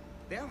himself.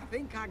 They'll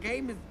think our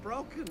game is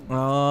broken.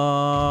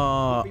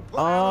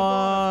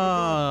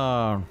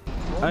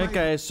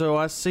 Okay, so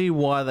I see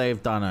why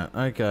they've done it.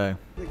 Okay.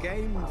 The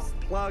game's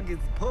plug is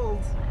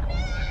pulled.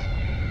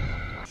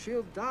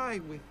 She'll die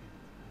with it.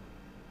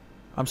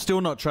 I'm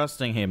still not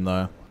trusting him,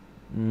 though.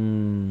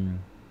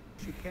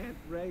 She can't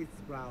race,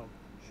 Ralph.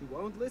 She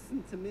won't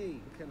listen to me.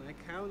 Can I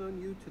count on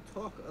you to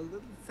talk a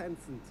little sense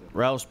into her?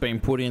 Ralph's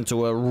been put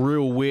into a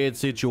real weird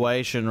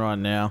situation right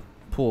now.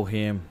 Poor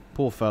him.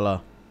 Poor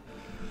fella.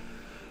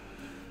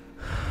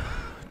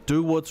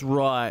 Do what's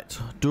right.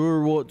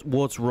 Do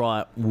what's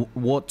right.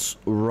 What's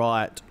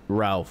right,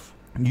 Ralph.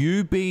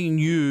 You being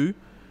you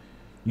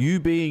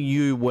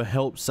will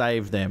help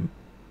save them.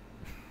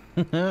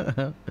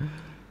 Okay,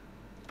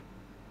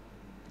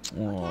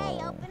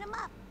 open them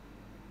up.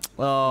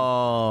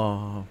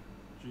 Oh.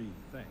 Gee,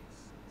 thanks.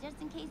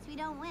 Just in case we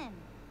don't win.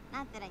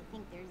 Not that I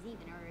think there's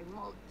even a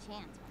remote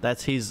chance.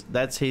 That's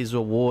his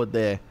award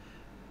there.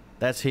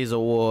 That's his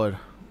award.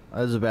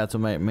 That was about to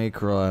make me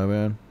cry,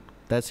 man.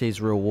 That's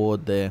his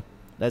reward there.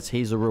 That's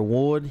his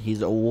reward,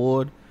 his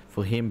award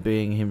for him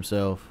being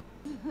himself.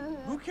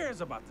 Who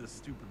cares about this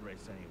stupid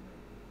race anyway,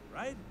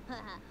 right?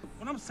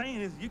 What I'm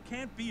saying is you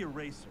can't be a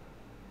racer.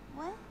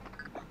 What?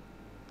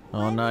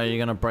 Oh no, you're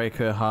gonna break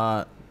her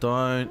heart.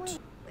 Don't. Wait,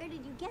 where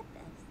did you get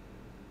this?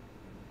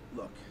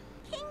 Look.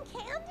 King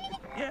Candy?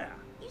 Yeah.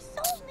 You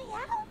sold me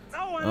out?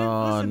 No, I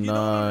Oh listen, you don't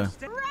no.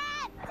 understand.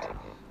 Rat!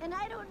 And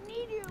I don't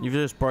need you. You've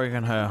just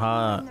broken her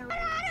heart. Get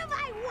out of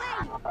my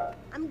way!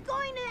 I'm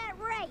going to that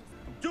race.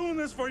 I'm doing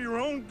this for your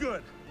own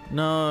good.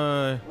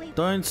 No,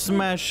 don't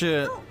smash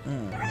it.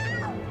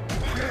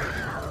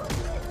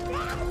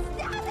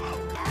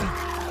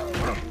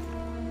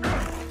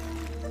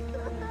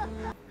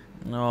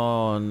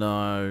 Oh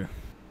no.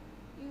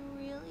 You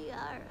really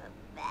are a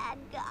bad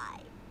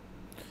guy.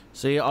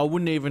 See, I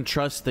wouldn't even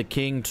trust the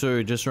king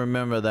too. Just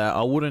remember that.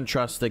 I wouldn't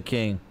trust the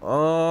king.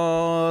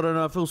 Oh, I don't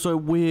know. I feel so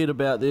weird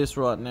about this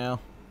right now.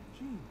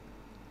 Gee,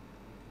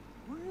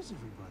 where is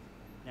everybody?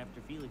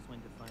 After Felix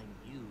went to find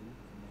you and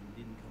then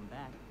didn't come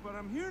back. But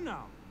I'm here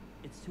now.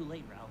 It's too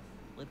late, Ralph.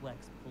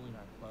 Litwack's pulling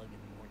our plug in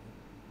the morning.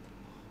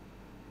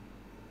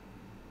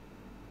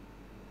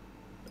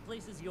 The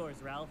place is yours,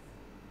 Ralph.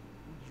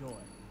 Enjoy.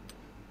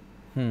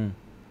 Listen,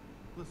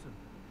 this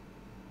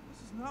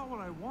is not what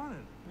I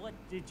wanted. What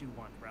did you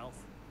want,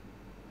 Ralph?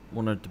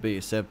 Wanted to be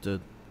accepted.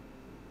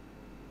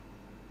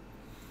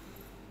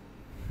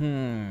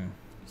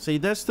 See,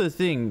 that's the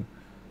thing.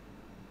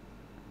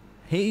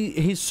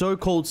 His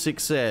so-called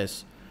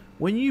success.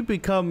 When you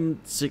become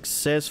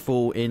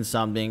successful in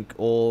something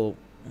or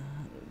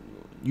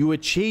you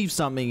achieve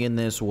something in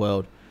this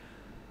world,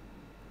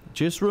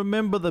 just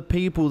remember the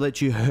people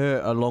that you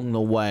hurt along the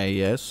way,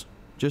 yes?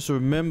 Just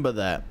remember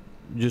that.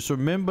 Just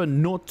remember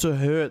not to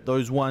hurt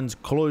those ones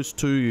close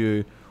to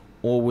you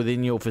or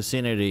within your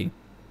vicinity.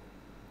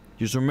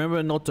 Just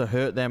remember not to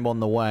hurt them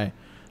on the way.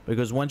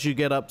 Because once you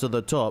get up to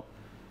the top,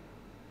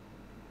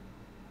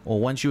 or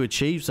once you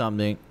achieve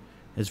something,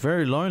 it's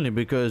very lonely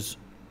because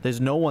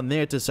there's no one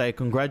there to say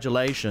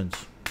congratulations.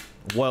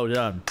 Well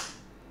done.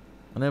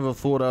 I never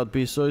thought I'd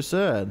be so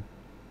sad.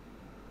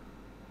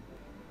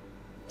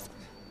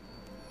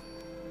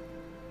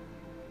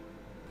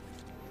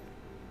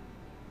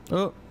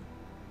 Oh.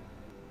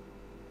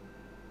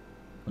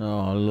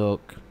 Oh,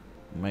 look.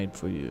 Made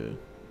for you.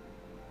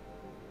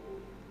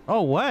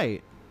 Oh,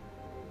 wait.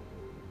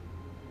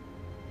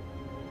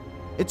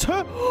 It's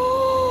her.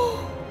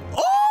 Oh!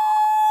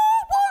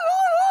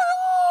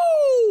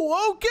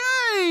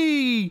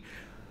 Okay!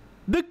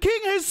 The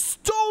king has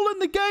stolen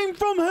the game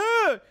from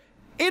her.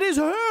 It is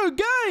her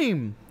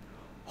game.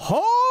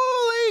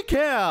 Holy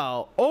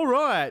cow. All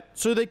right.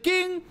 So the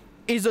king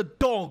is a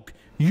dog.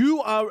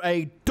 You are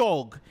a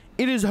dog.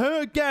 It is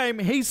her game.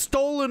 He's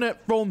stolen it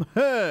from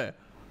her.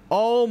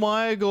 Oh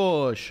my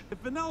gosh.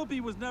 If Vanellope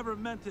was never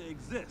meant to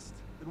exist,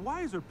 then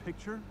why is her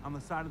picture on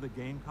the side of the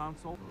game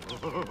console?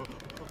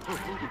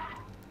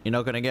 You're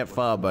not gonna get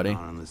far, buddy.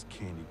 On this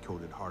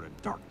candy-coated heart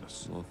of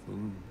darkness.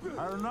 Nothing.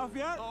 Hard enough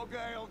yet?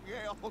 Okay,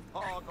 I'll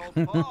talk.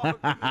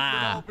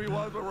 Vanellope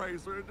was a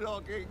racer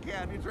until King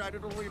Candy tried to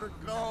delete her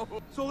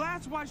code. So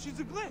that's why she's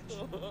a glitch.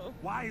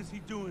 Why is he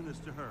doing this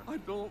to her? I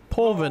don't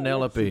Poor know.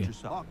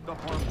 Vanellope. Locked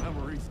up on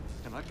memories,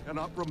 and I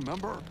cannot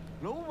remember.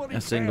 Nobody A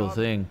single can.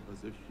 thing.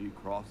 As if she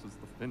crosses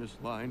the finish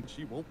line,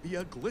 she won't be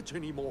a glitch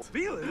anymore.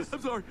 Felix?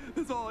 I'm sorry.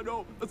 That's all I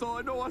know. That's all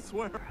I know, I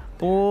swear.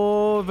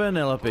 Poor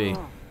Vanellope.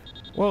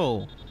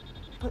 Whoa.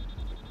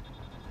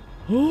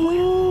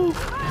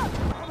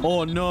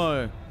 Oh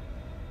no.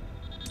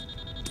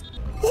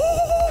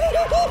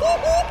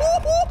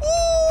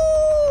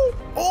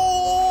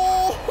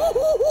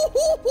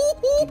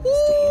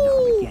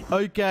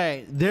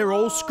 Okay, they're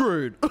all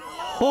screwed.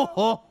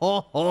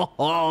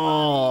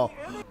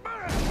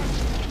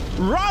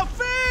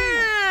 Ruffy!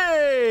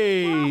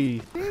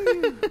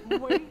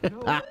 Wait,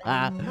 no,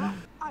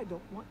 I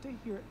don't want to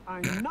hear it.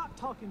 I'm not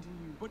talking to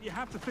you. But you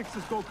have to fix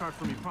this go-kart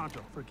for me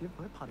pronto. Forgive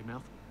my potty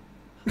mouth.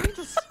 We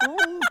just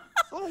stole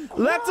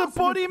That's a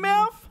potty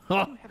mouth?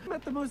 You have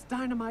met the most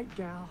dynamite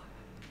gal.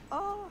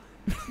 Oh,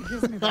 she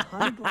gives me the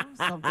honey glow,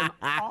 something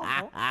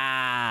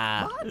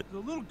awful. The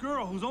little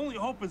girl whose only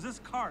hope is this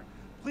cart.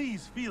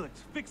 Please,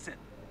 Felix, fix it.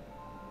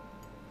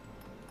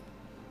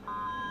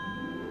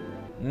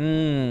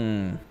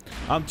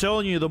 I'm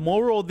telling you, the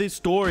moral of this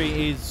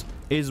story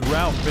is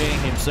Ralph being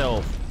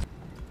himself.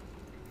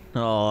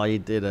 Oh, he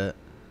did it.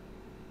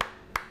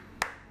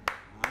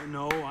 I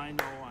know. I'm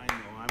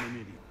an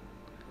idiot.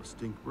 A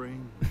stink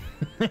brain.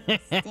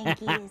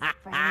 Stinkiest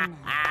brain.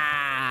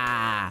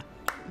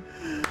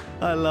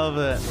 I love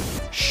it.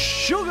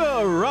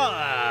 Sugar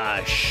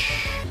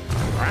Rush.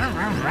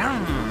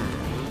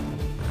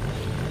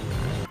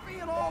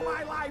 Been all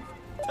my life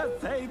to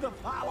say the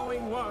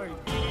following words.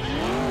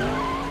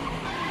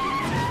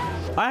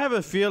 I have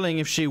a feeling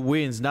if she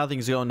wins,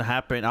 nothing's going to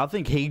happen. I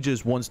think he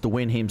just wants to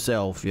win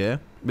himself, yeah?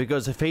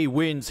 Because if he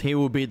wins, he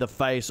will be the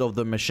face of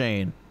the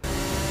machine. You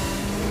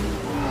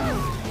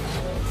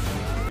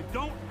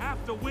don't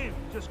have to win.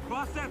 Just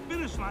cross that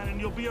finish line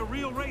and you'll be a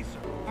real racer.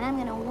 And I'm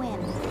gonna win.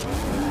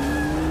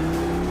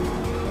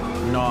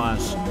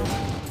 Nice.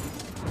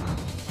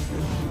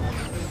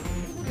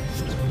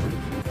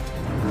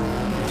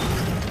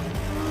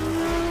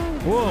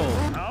 Whoa.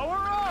 Power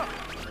up!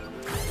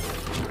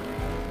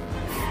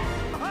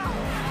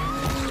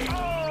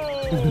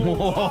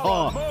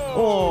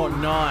 Oh,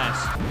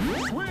 nice.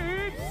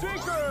 Sweet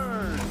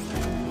seekers!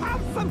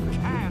 Have some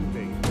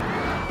candy.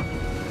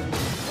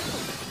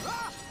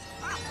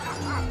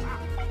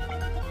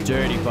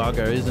 Dirty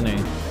bugger, isn't he?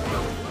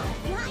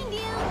 Behind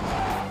you.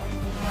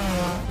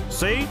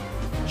 See?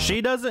 She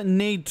doesn't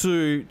need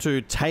to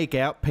take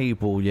out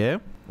people, yeah?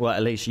 Well,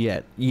 at least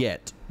yet.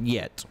 Yet.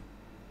 It's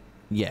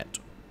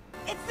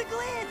the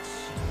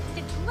glitch.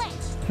 The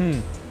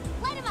glitch.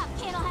 Light him up,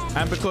 Candlehead.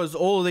 And because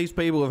all these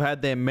people have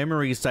had their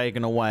memories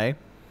taken away,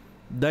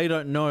 they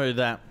don't know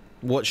that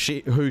who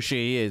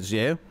she is,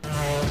 yeah?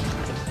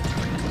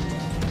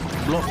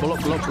 Blop, blop,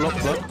 blop, blop,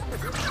 blop.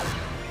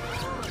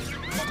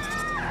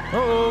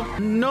 Uh-oh.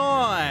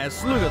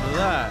 Nice. Look at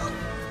that.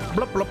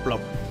 Blop, blop,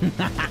 blop.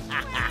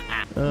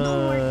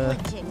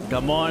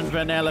 Come on,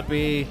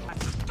 Vanellope.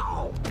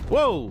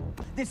 Whoa.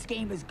 This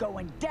game is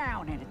going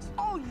down, and it's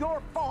all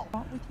your fault.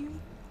 With you,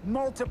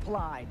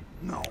 multiplied.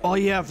 No. Oh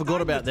yeah, I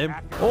forgot about them.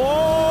 Oh!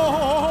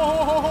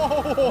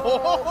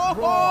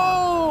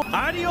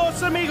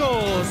 Adios,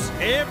 amigos.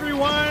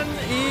 Everyone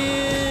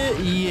is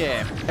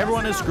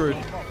everyone is screwed.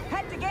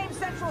 Head to Game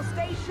Central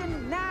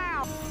Station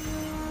now.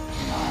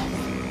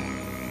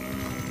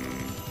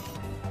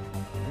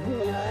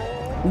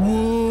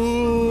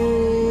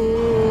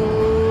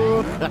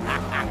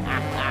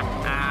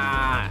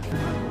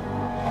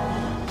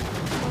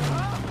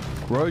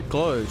 Road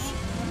closed.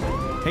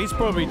 He's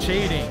probably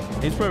cheating.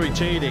 He's probably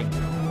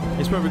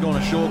going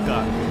a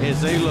shortcut. Here,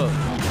 see, look.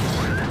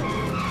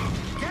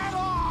 Get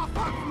off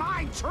of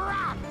my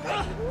truck!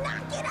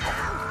 Knock it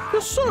off.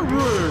 You're so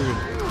rude.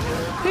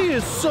 He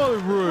is so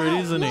rude,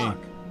 isn't he?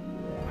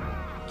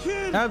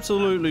 Kid.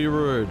 Absolutely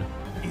rude.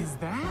 Is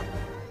that?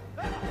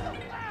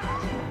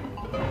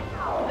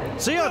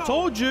 See, I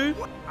told you.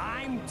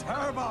 I'm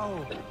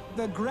Turbo,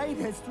 the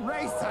greatest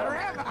racer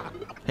ever.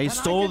 He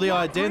stole the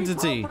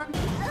identity.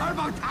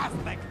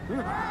 Turbotastic.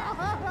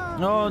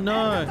 Oh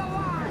no.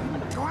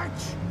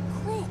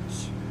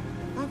 Glitch.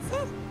 That's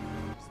it.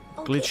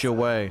 Glitch your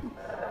way.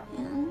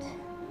 And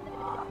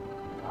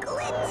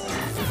glitch.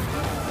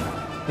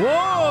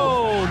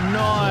 Whoa!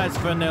 Nice,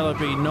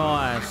 Vanellope.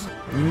 Nice.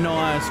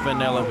 Nice,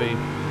 Vanellope.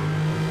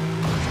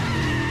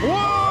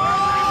 Whoa!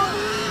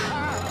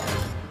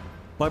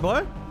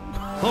 Bye-bye.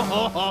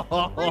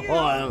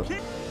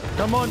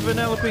 Come on,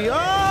 Vanellope.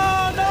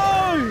 Oh,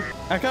 no!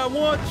 I can't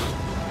watch.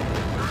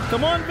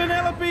 Come on,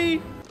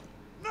 Vanellope.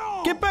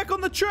 No! Get back on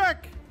the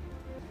track.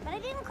 But I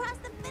didn't cross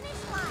the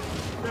finish line.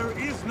 There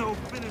is no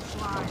finish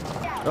line.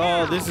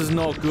 Oh, this is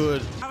not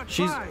good.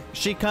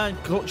 She can't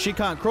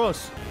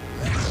cross.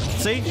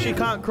 See, she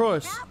can't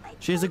cross.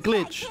 She's a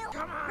glitch.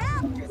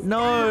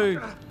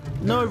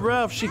 No,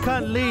 Ralph, she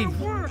can't leave.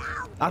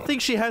 I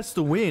think she has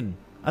to win.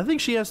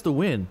 Just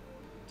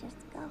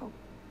go.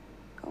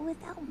 Go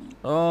without me.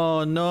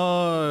 Oh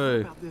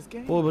no.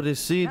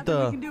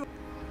 Pobrecita.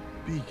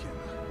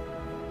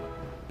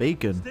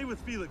 Beacon. Stay with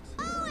Felix.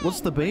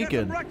 What's the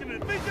beacon? Meet at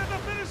the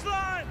finish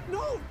line.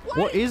 No.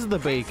 What is the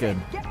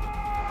beacon?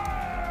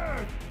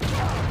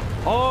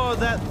 Oh,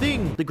 that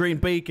thing. The green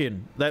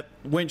beacon that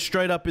went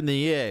straight up in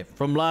the air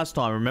from last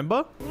time,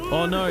 remember?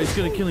 Oh no, he's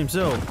gonna kill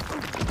himself.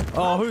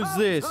 Oh, who's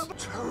this?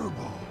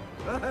 Turbo.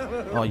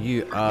 Oh,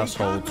 you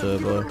asshole,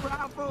 Turbo.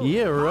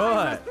 Yeah,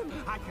 right.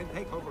 I can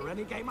take over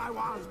any game I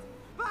want,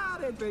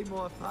 but it'd be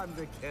more fun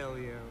to kill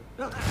you.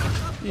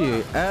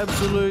 You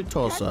absolute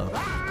tosser.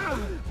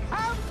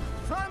 Have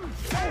some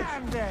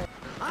candy.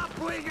 Up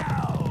we go.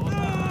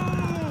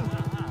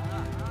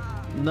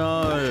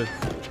 No.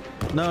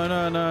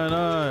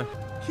 No.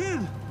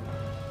 Kid.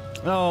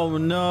 Oh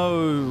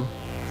no.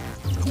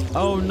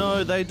 Oh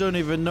no, they don't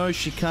even know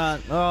she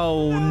can't.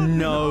 Oh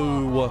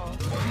no.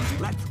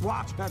 Let's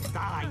watch her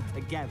die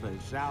together,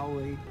 shall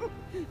we?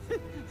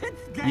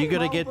 You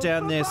gotta get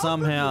down there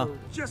somehow.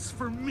 Just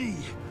for me.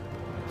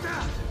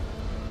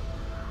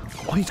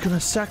 Oh, he's gonna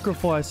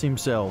sacrifice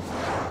himself.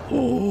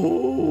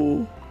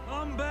 Oh.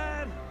 I'm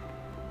bad.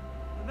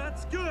 And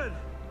that's good.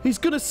 He's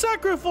gonna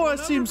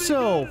sacrifice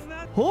himself.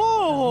 No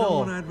Oh.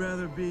 one I'd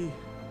rather be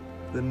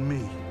than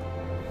me.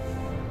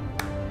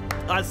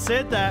 I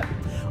said that.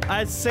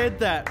 I said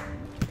that.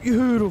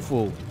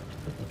 Beautiful.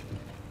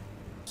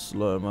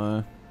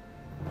 Slow-mo.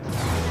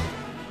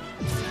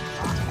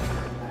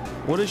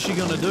 What is she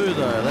gonna do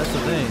though? That's the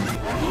thing.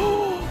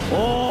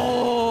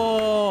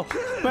 Oh,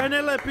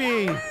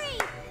 Penelope! Got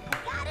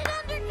it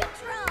under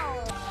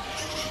control.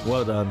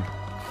 Well done.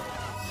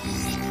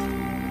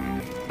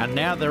 And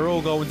now they're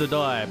all going to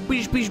die.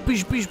 Bish, bish,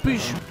 bish, bish,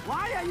 bish.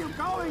 Why are you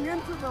going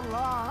into the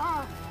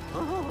law?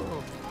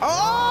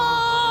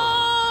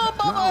 Oh,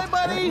 bye-bye,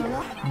 buddy.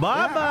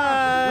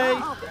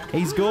 Bye-bye.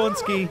 He's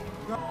Gornsky.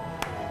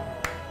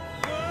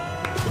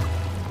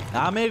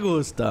 Me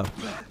gusta.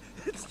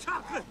 It's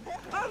chocolate.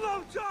 I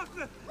love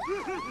chocolate.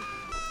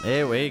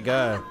 There we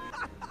go.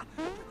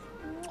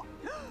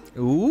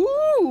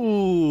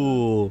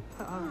 Ooh.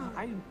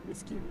 I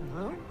missed you,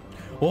 huh?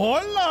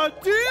 Hola,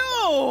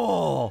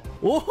 tío.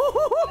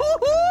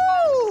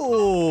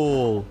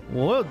 Oh,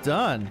 well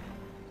done.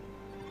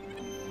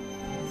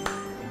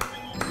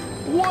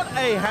 What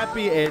a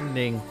happy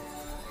ending.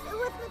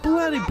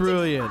 Bloody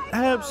brilliant.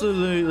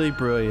 Absolutely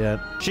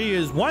brilliant. She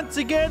is once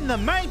again the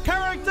main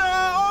character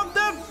of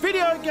the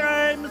video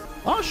games.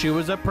 Oh, she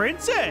was a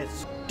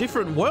princess.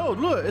 Different world.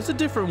 Look, it's a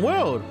different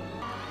world.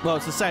 Well,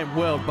 it's the same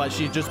world, but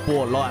she just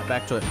brought light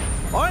back to it.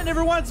 Oh, in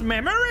everyone's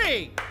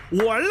memory.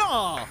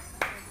 Voila.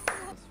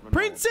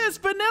 Princess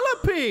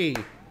Penelope.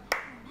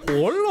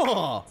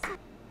 Voila.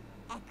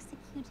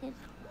 Executed.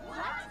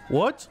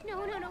 What?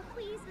 No, no, no,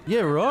 please.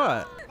 Yeah,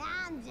 right.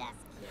 I'm just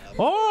kidding.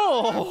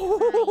 Oh!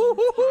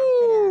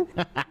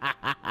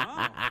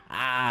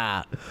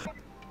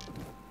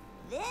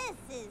 This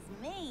is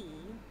me.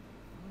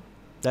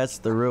 That's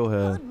the real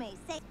her. Told me,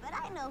 say, but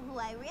I know who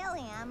I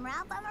really am,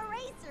 Ralph. I'm a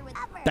racer with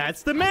uppers.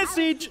 That's the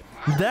message.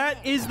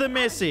 That is the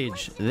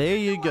message. There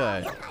you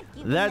go.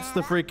 That's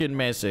the freaking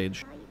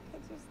message. You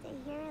could just stay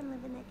here and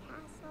live in the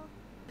castle.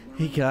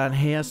 He can't.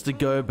 He has to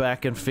go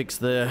back and fix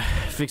the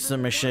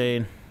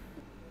machine.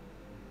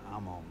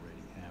 I'm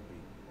already happy.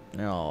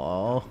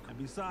 Oh. And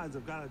besides,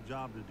 I've got a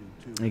job to do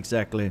too.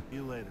 Exactly. See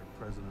you later,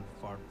 President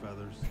Fart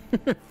Feathers.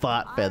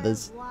 Fart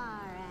feathers. Au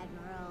revoir,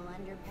 Admiral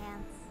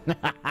Underpants.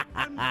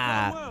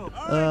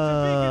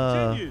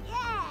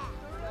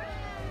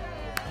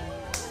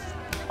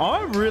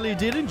 I really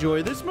did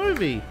enjoy this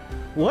movie.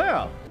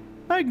 Wow.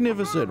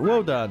 Magnificent.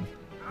 Well done.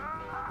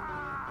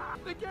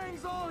 The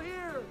gang's all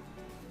here.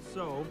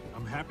 So,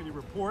 I'm happy to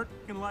report,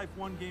 in life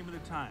one game at a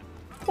time.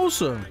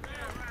 Awesome.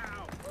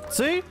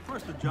 See?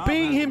 First, the job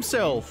Being has-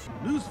 himself.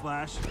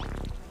 Newsflash,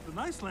 the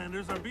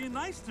Nicelanders are being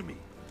nice to me.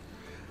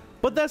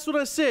 But that's what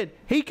I said.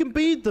 He can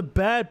be the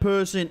bad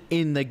person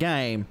in the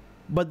game,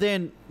 but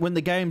then when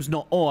the game's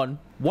not on,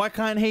 why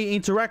can't he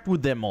interact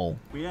with them all?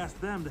 We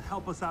asked them to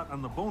help us out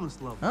on the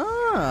bonus level.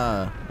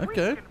 Ah,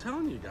 okay. I'm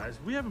telling you guys,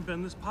 we haven't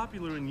been this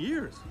popular in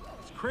years.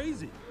 It's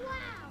crazy.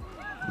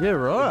 Yeah,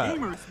 right. The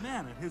gamer's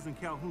man at his and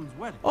Calhoun's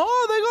wedding.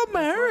 Oh, they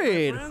got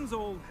married. Friends,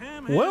 old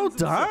ham Well hands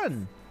himself.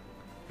 done.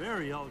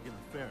 Very elegant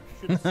affair.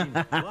 Should have seen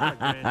a lot of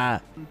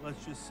grand.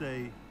 Let's just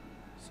say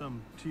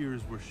some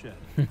tears were shed.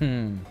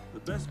 The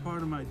best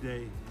part of my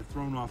day is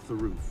thrown off the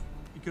roof.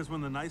 Because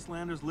when the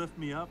Nicelanders lift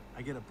me up,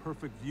 I get a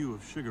perfect view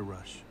of Sugar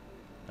Rush.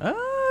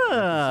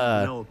 Ah.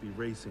 Penelope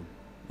racing.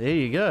 There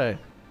you go.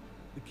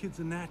 The kid's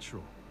a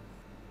natural.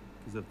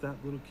 Because if that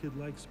little kid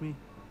likes me,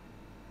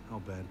 how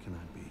bad can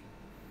I be?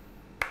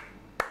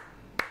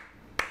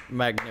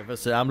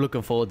 Magnificent. I'm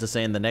looking forward to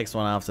seeing the next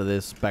one after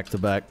this, back to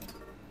back.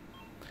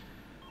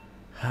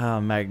 Ah,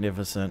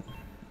 magnificent.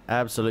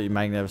 Absolutely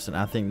magnificent.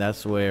 I think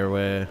that's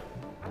where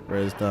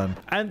it's done.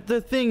 And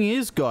the thing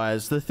is,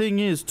 guys, the thing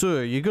is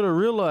too, you got to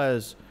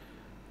realize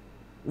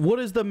what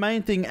is the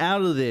main thing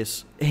out of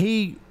this.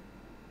 He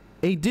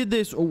did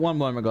this. Oh, one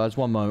moment, guys.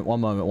 One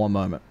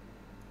moment.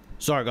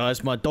 Sorry,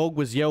 guys. My dog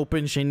was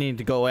yelping. She needed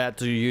to go out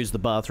to use the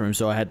bathroom,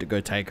 so I had to go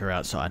take her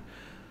outside.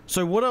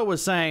 So what I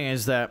was saying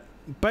is that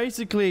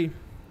basically,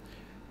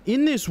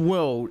 in this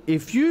world,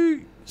 if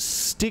you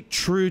stick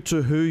true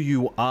to who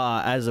you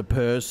are as a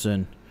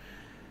person,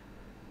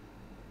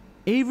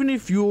 even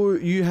if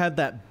you have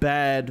that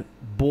bad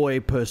boy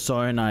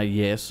persona,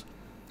 yes,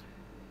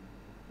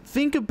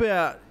 think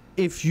about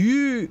if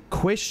you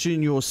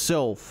question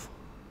yourself,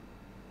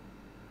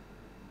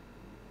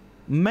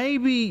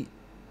 maybe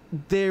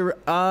there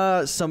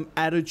are some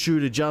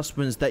attitude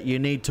adjustments that you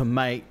need to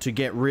make to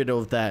get rid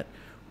of that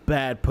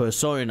bad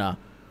persona.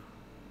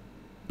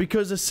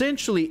 Because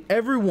essentially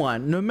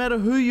everyone, no matter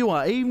who you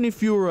are, even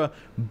if you're a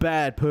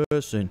bad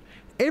person,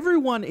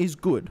 everyone is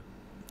good.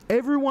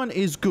 Everyone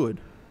is good.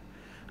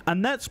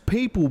 And that's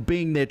people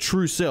being their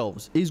true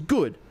selves is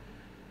good.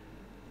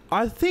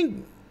 I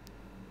think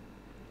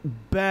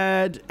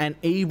bad and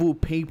evil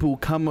people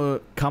come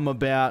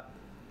about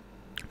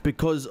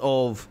because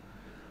of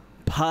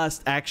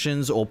past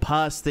actions or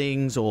past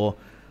things or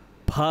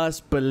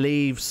past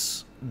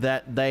beliefs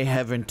that they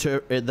have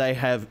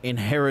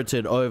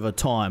inherited over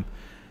time,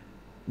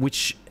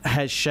 which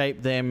has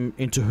shaped them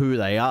into who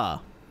they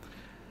are.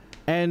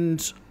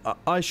 And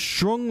I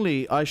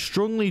strongly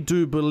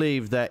do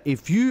believe that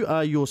if you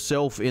are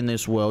yourself in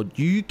this world,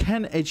 you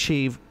can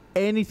achieve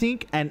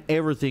anything and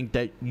everything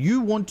that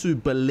you want to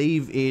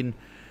believe in,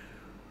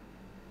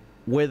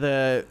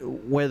 whether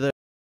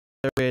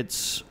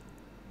it's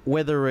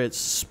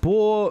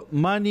sport,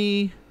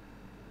 money,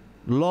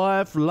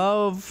 life,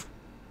 love,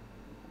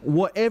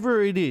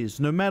 whatever it is,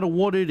 no matter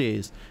what it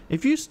is.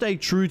 If you stay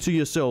true to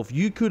yourself,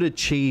 you could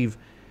achieve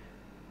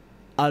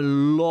a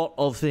lot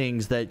of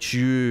things that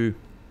you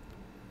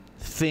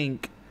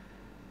think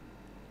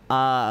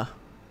are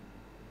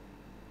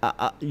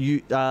how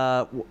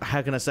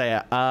can I say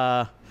it?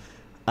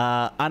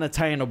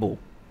 Unattainable.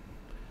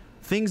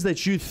 Things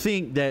that you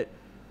think that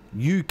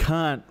you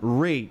can't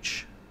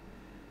reach.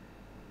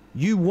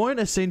 You won't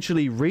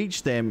essentially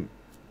reach them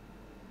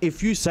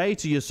if you say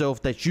to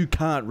yourself that you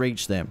can't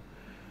reach them.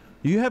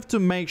 You have to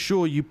make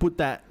sure you put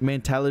that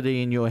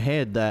mentality in your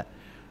head that,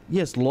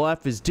 yes,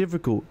 life is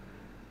difficult,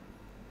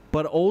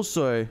 but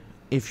also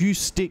if you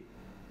stick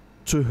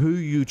to who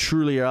you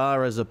truly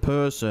are as a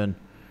person,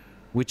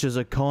 which is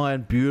a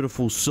kind,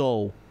 beautiful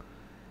soul,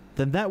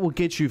 then that will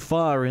get you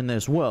far in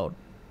this world.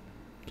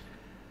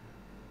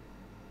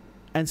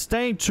 And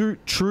staying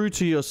true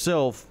to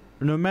yourself,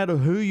 no matter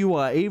who you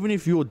are, even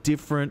if you're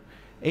different,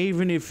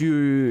 even if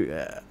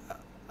you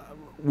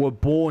were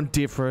born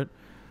different,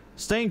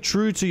 staying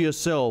true to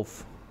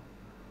yourself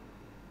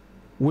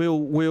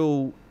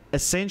will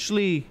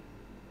essentially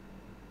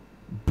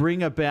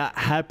bring about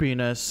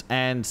happiness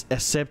and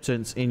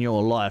acceptance in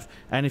your life.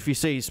 And if you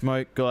see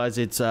smoke, guys,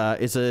 it's a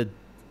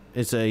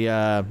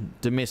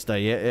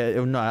demister, yeah,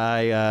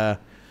 no,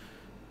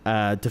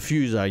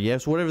 diffuser,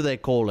 yes, whatever they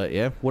call it,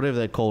 yeah, whatever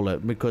they call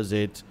it, because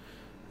it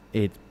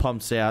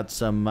pumps out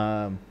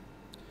some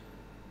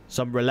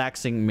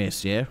relaxing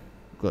mist, yeah,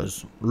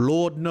 because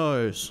Lord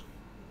knows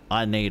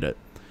I need it.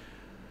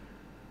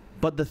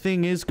 But the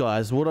thing is,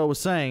 guys, what I was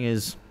saying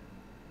is,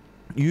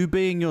 you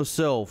being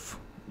yourself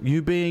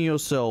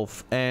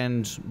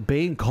and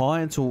being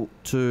kind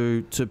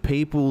to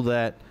people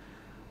that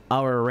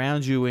are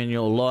around you in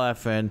your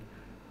life, and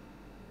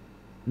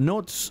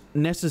not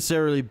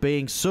necessarily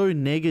being so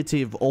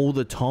negative all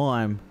the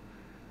time,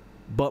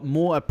 but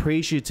more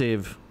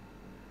appreciative,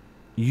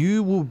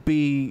 you will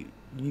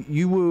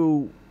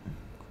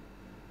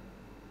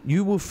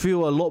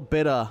feel a lot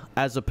better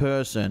as a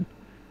person.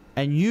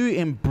 And you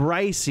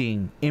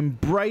embracing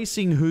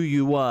who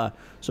you are.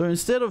 So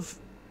instead of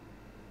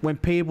when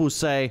people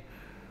say,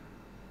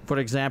 for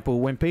example,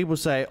 when people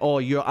say, oh,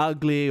 you're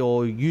ugly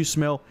or you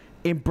smell,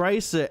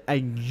 embrace it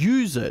and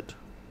use it.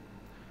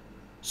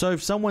 So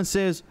if someone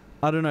says,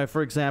 I don't know,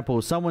 for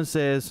example, someone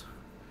says,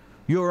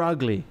 you're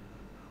ugly.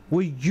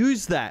 Well,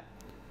 use that.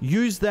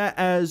 Use that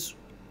as,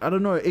 I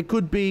don't know, it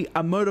could be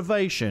a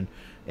motivation.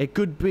 It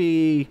could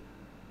be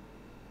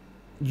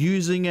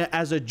using it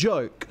as a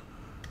joke.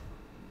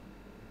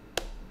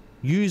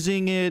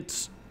 Using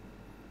it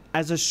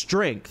as a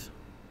strength.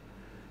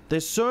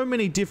 There's so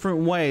many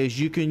different ways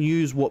you can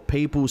use what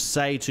people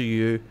say to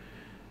you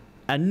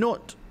and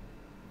not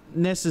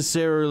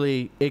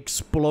necessarily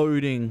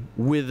exploding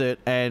with it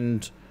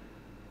and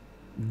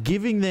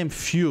giving them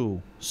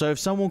fuel. So if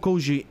someone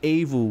calls you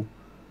evil,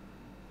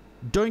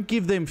 don't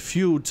give them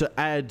fuel to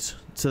add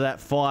to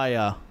that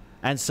fire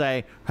and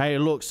say, hey,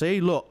 look,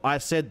 I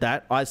said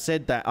that,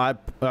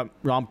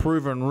 I'm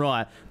proven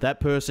right, that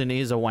person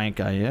is a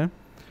wanker, yeah?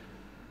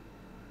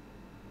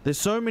 There's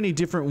so many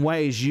different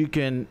ways you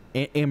can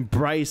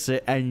embrace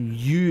it and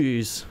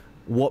use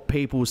what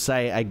people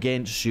say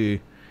against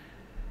you.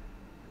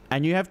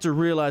 And you have to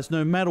realize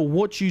no matter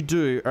what you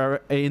do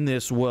in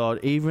this world,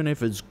 even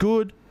if it's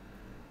good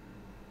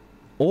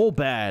or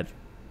bad,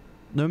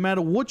 no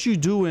matter what you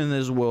do in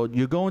this world,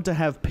 you're going to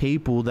have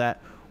people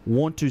that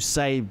want to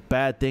say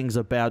bad things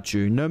about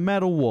you, no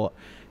matter what.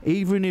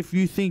 Even if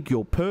you think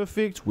you're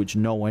perfect, which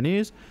no one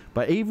is,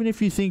 but even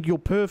if you think you're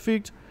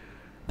perfect,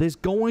 there's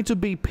going to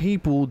be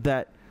people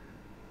that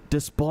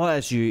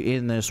despise you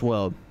in this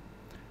world.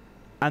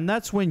 And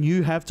that's when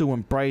you have to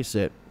embrace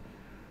it.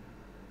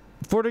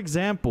 For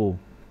example,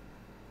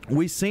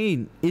 we've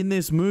seen in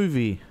this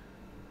movie,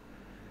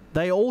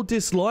 they all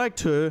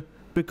disliked her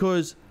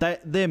because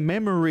their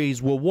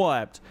memories were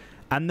wiped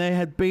and they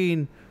had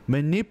been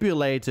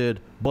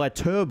manipulated by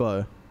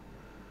Turbo.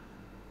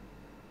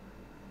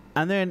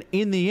 And then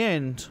in the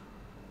end,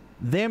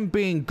 them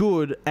being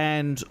good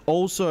and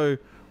also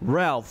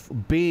Ralph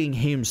being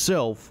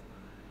himself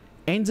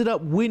ended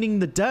up winning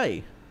the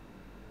day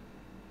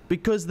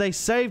because they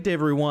saved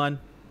everyone,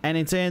 and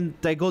in the end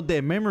they got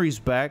their memories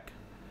back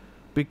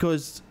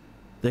because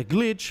the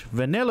glitch,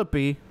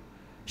 Vanellope,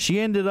 she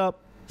ended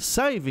up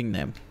saving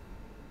them.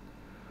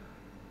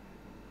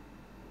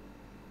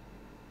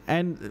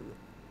 And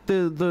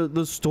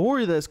the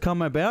story that's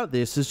come about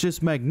this is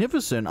just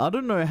magnificent. I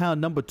don't know how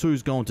number 2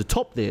 is going to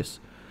top this.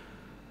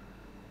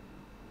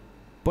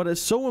 But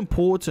it's so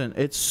important.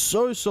 It's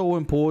so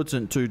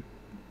important to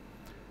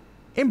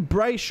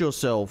embrace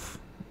yourself.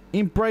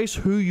 Embrace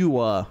who you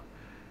are.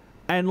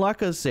 And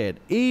like I said,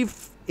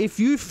 if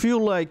you feel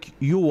like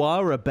you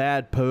are a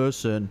bad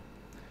person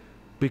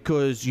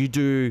because you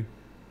do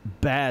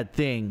bad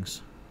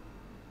things,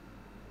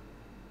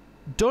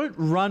 don't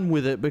run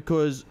with it,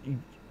 because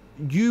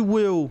you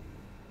will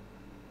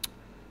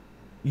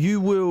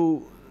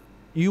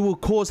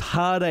cause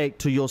heartache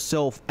to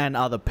yourself and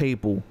other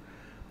people.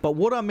 But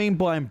what I mean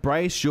by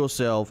embrace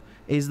yourself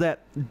is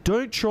that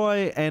don't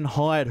try and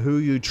hide who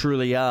you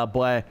truly are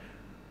by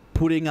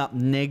putting up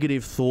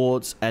negative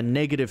thoughts and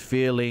negative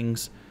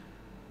feelings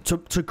to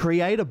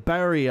create a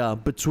barrier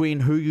between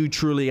who you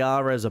truly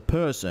are as a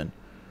person.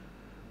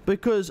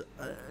 Because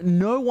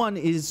no one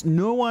is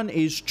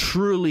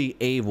truly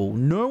evil.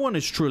 No one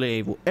is truly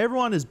evil.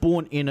 Everyone is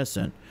born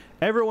innocent.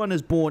 Everyone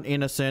is born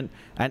innocent,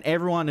 and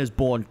everyone is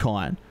born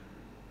kind.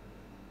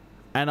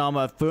 And I'm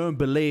a firm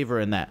believer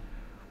in that.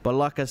 But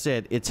like I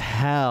said, it's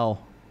how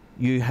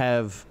you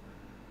have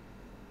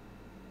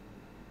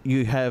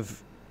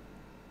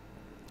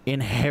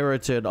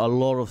inherited a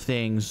lot of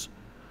things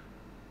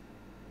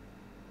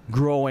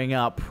growing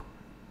up,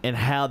 and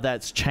how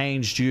that's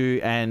changed you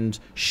and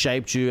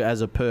shaped you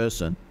as a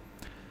person.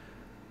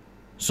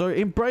 So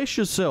embrace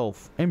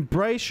yourself.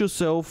 Embrace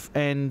yourself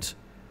and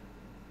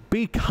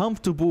be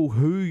comfortable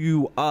who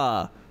you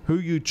are, who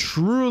you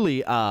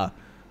truly are,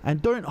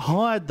 and don't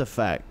hide the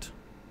fact.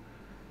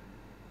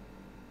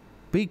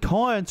 Be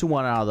kind to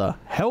one another.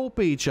 Help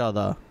each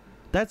other.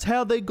 That's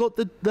how they got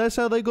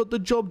the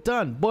job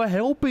done, by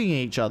helping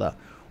each other.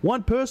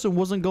 One person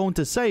wasn't going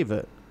to save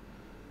it.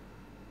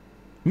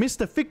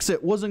 Mr.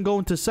 Fix-It wasn't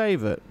going to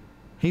save it.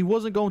 He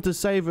wasn't going to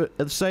save it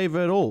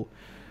at all.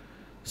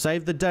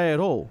 Save the day at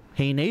all.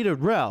 He needed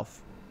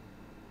Ralph.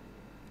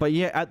 But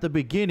yeah, at the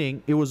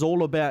beginning, it was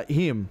all about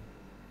him.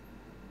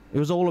 It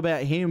was all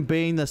about him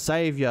being the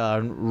savior,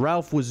 and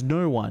Ralph was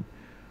no one.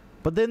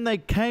 But then they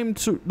come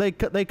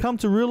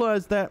to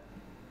realize that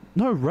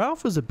no,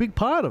 Ralph is a big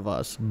part of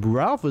us.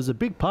 Ralph is a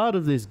big part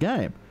of this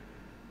game.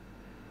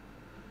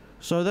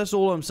 So that's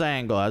all I'm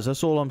saying, guys.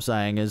 That's all I'm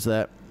saying is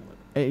that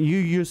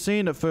you're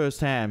seeing it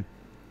firsthand.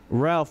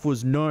 Ralph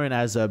was known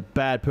as a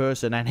bad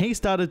person, and he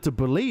started to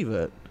believe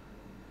it.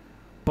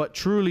 But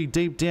truly,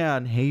 deep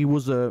down, he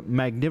was a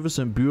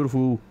magnificent,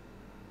 beautiful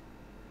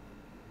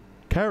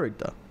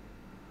character.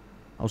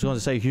 I was going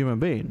to say human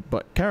being,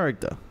 but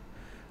character.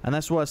 And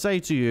that's what I say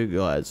to you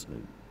guys.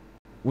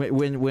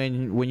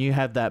 When you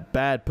have that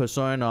bad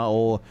persona,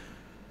 or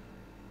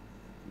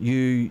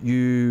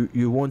you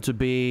want to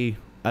be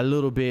a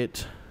little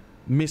bit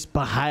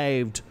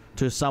misbehaved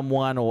to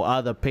someone or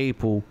other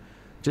people,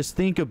 just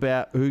think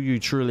about who you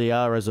truly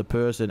are as a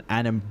person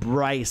and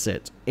embrace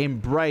it.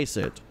 Embrace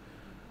it.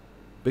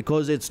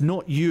 Because it's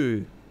not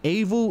you.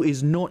 Evil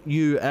is not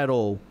you at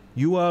all.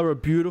 You are a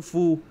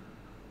beautiful,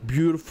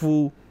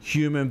 beautiful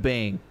human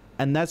being.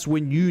 And that's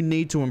when you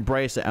need to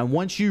embrace it. And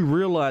once you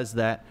realize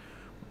that,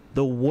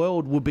 the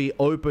world will be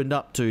opened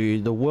up to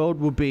you. The world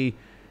will be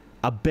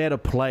a better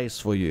place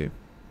for you.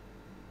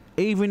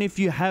 Even if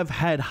you have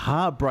had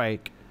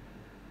heartbreak,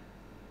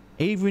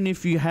 even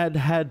if you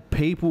had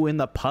people in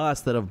the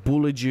past that have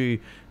bullied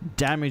you,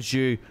 damaged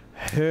you,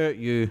 hurt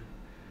you,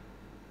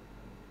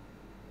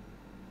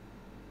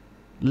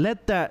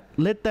 let that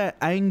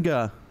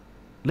anger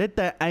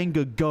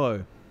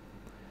go.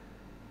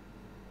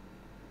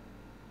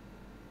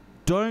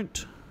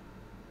 Don't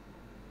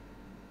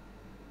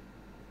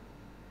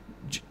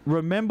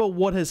remember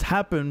what has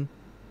happened,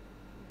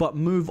 but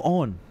move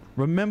on.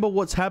 Remember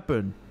what's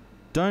happened.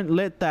 Don't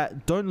let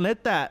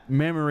that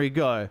memory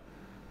go.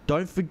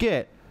 Don't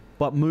forget,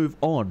 but move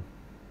on.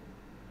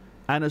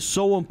 And it's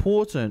so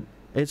important.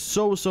 It's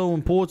so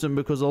important,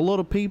 because a lot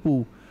of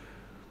people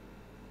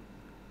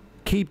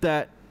keep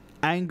that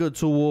anger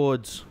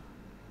towards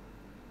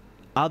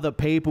other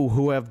people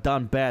who have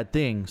done bad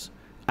things.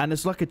 And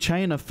it's like a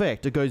chain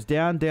effect. It goes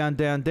down, down,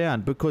 down,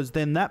 down. Because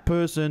then that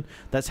person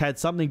that's had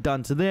something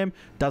done to them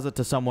does it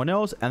to someone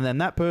else. And then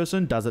that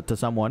person does it to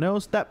someone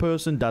else. That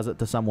person does it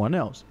to someone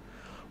else.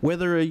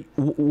 If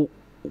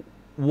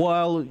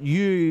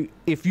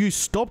you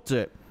stopped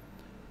it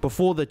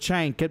before the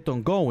chain kept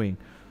on going.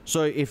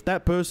 So if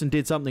that person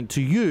did something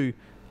to you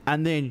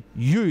and then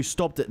you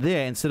stopped it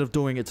there instead of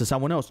doing it to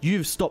someone else,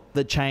 you've stopped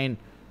the chain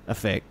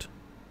effect.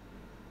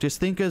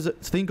 Just think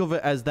of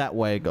it as that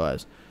way,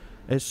 guys.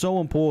 It's so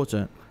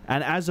important.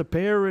 And as a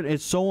parent,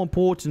 it's so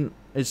important.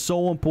 It's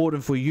so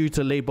important for you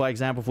to lead by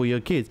example for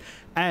your kids.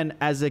 And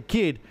as a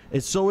kid,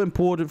 it's so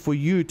important for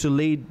you to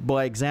lead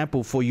by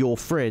example for your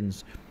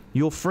friends.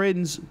 Your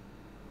friends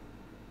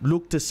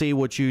look to see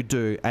what you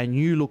do, and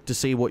you look to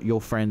see what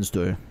your friends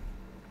do.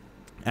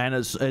 And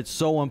it's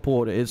so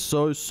important. It's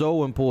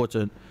so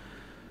important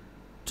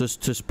to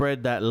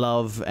spread that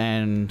love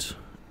and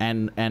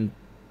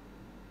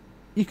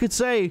you could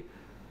say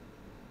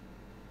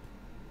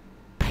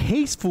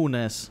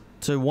peacefulness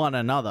to one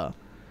another.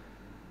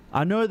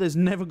 I know there's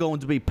never going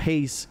to be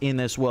peace in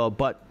this world,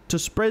 but to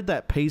spread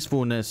that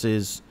peacefulness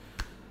is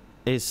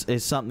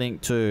something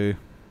to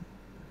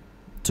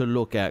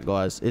look at,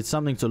 guys. It's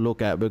something to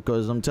look at,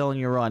 because I'm telling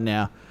you right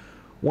now,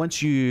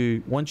 once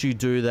you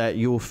do that,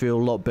 you'll feel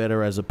a lot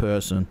better as a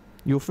person.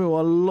 You'll feel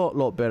a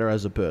lot better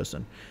as a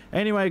person.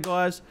 Anyway,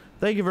 guys,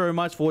 thank you very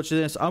much for watching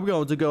this. I'm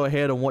going to go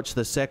ahead and watch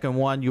the second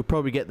one. You'll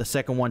probably get the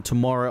second one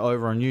tomorrow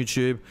over on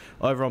YouTube.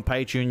 Over on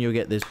Patreon, you'll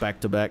get this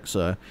back to back.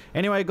 So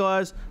anyway,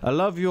 guys, I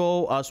love you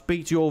all. I'll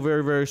speak to you all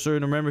very, very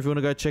soon. Remember, if you want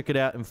to go check it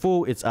out in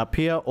full, it's up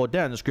here or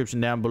down in the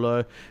description down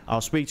below.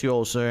 I'll speak to you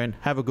all soon.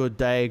 Have a good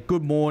day,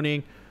 good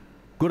morning,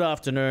 good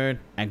afternoon,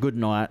 and good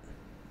night.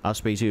 I'll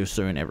speak to you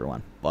soon,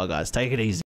 everyone. Bye, guys. Take it easy.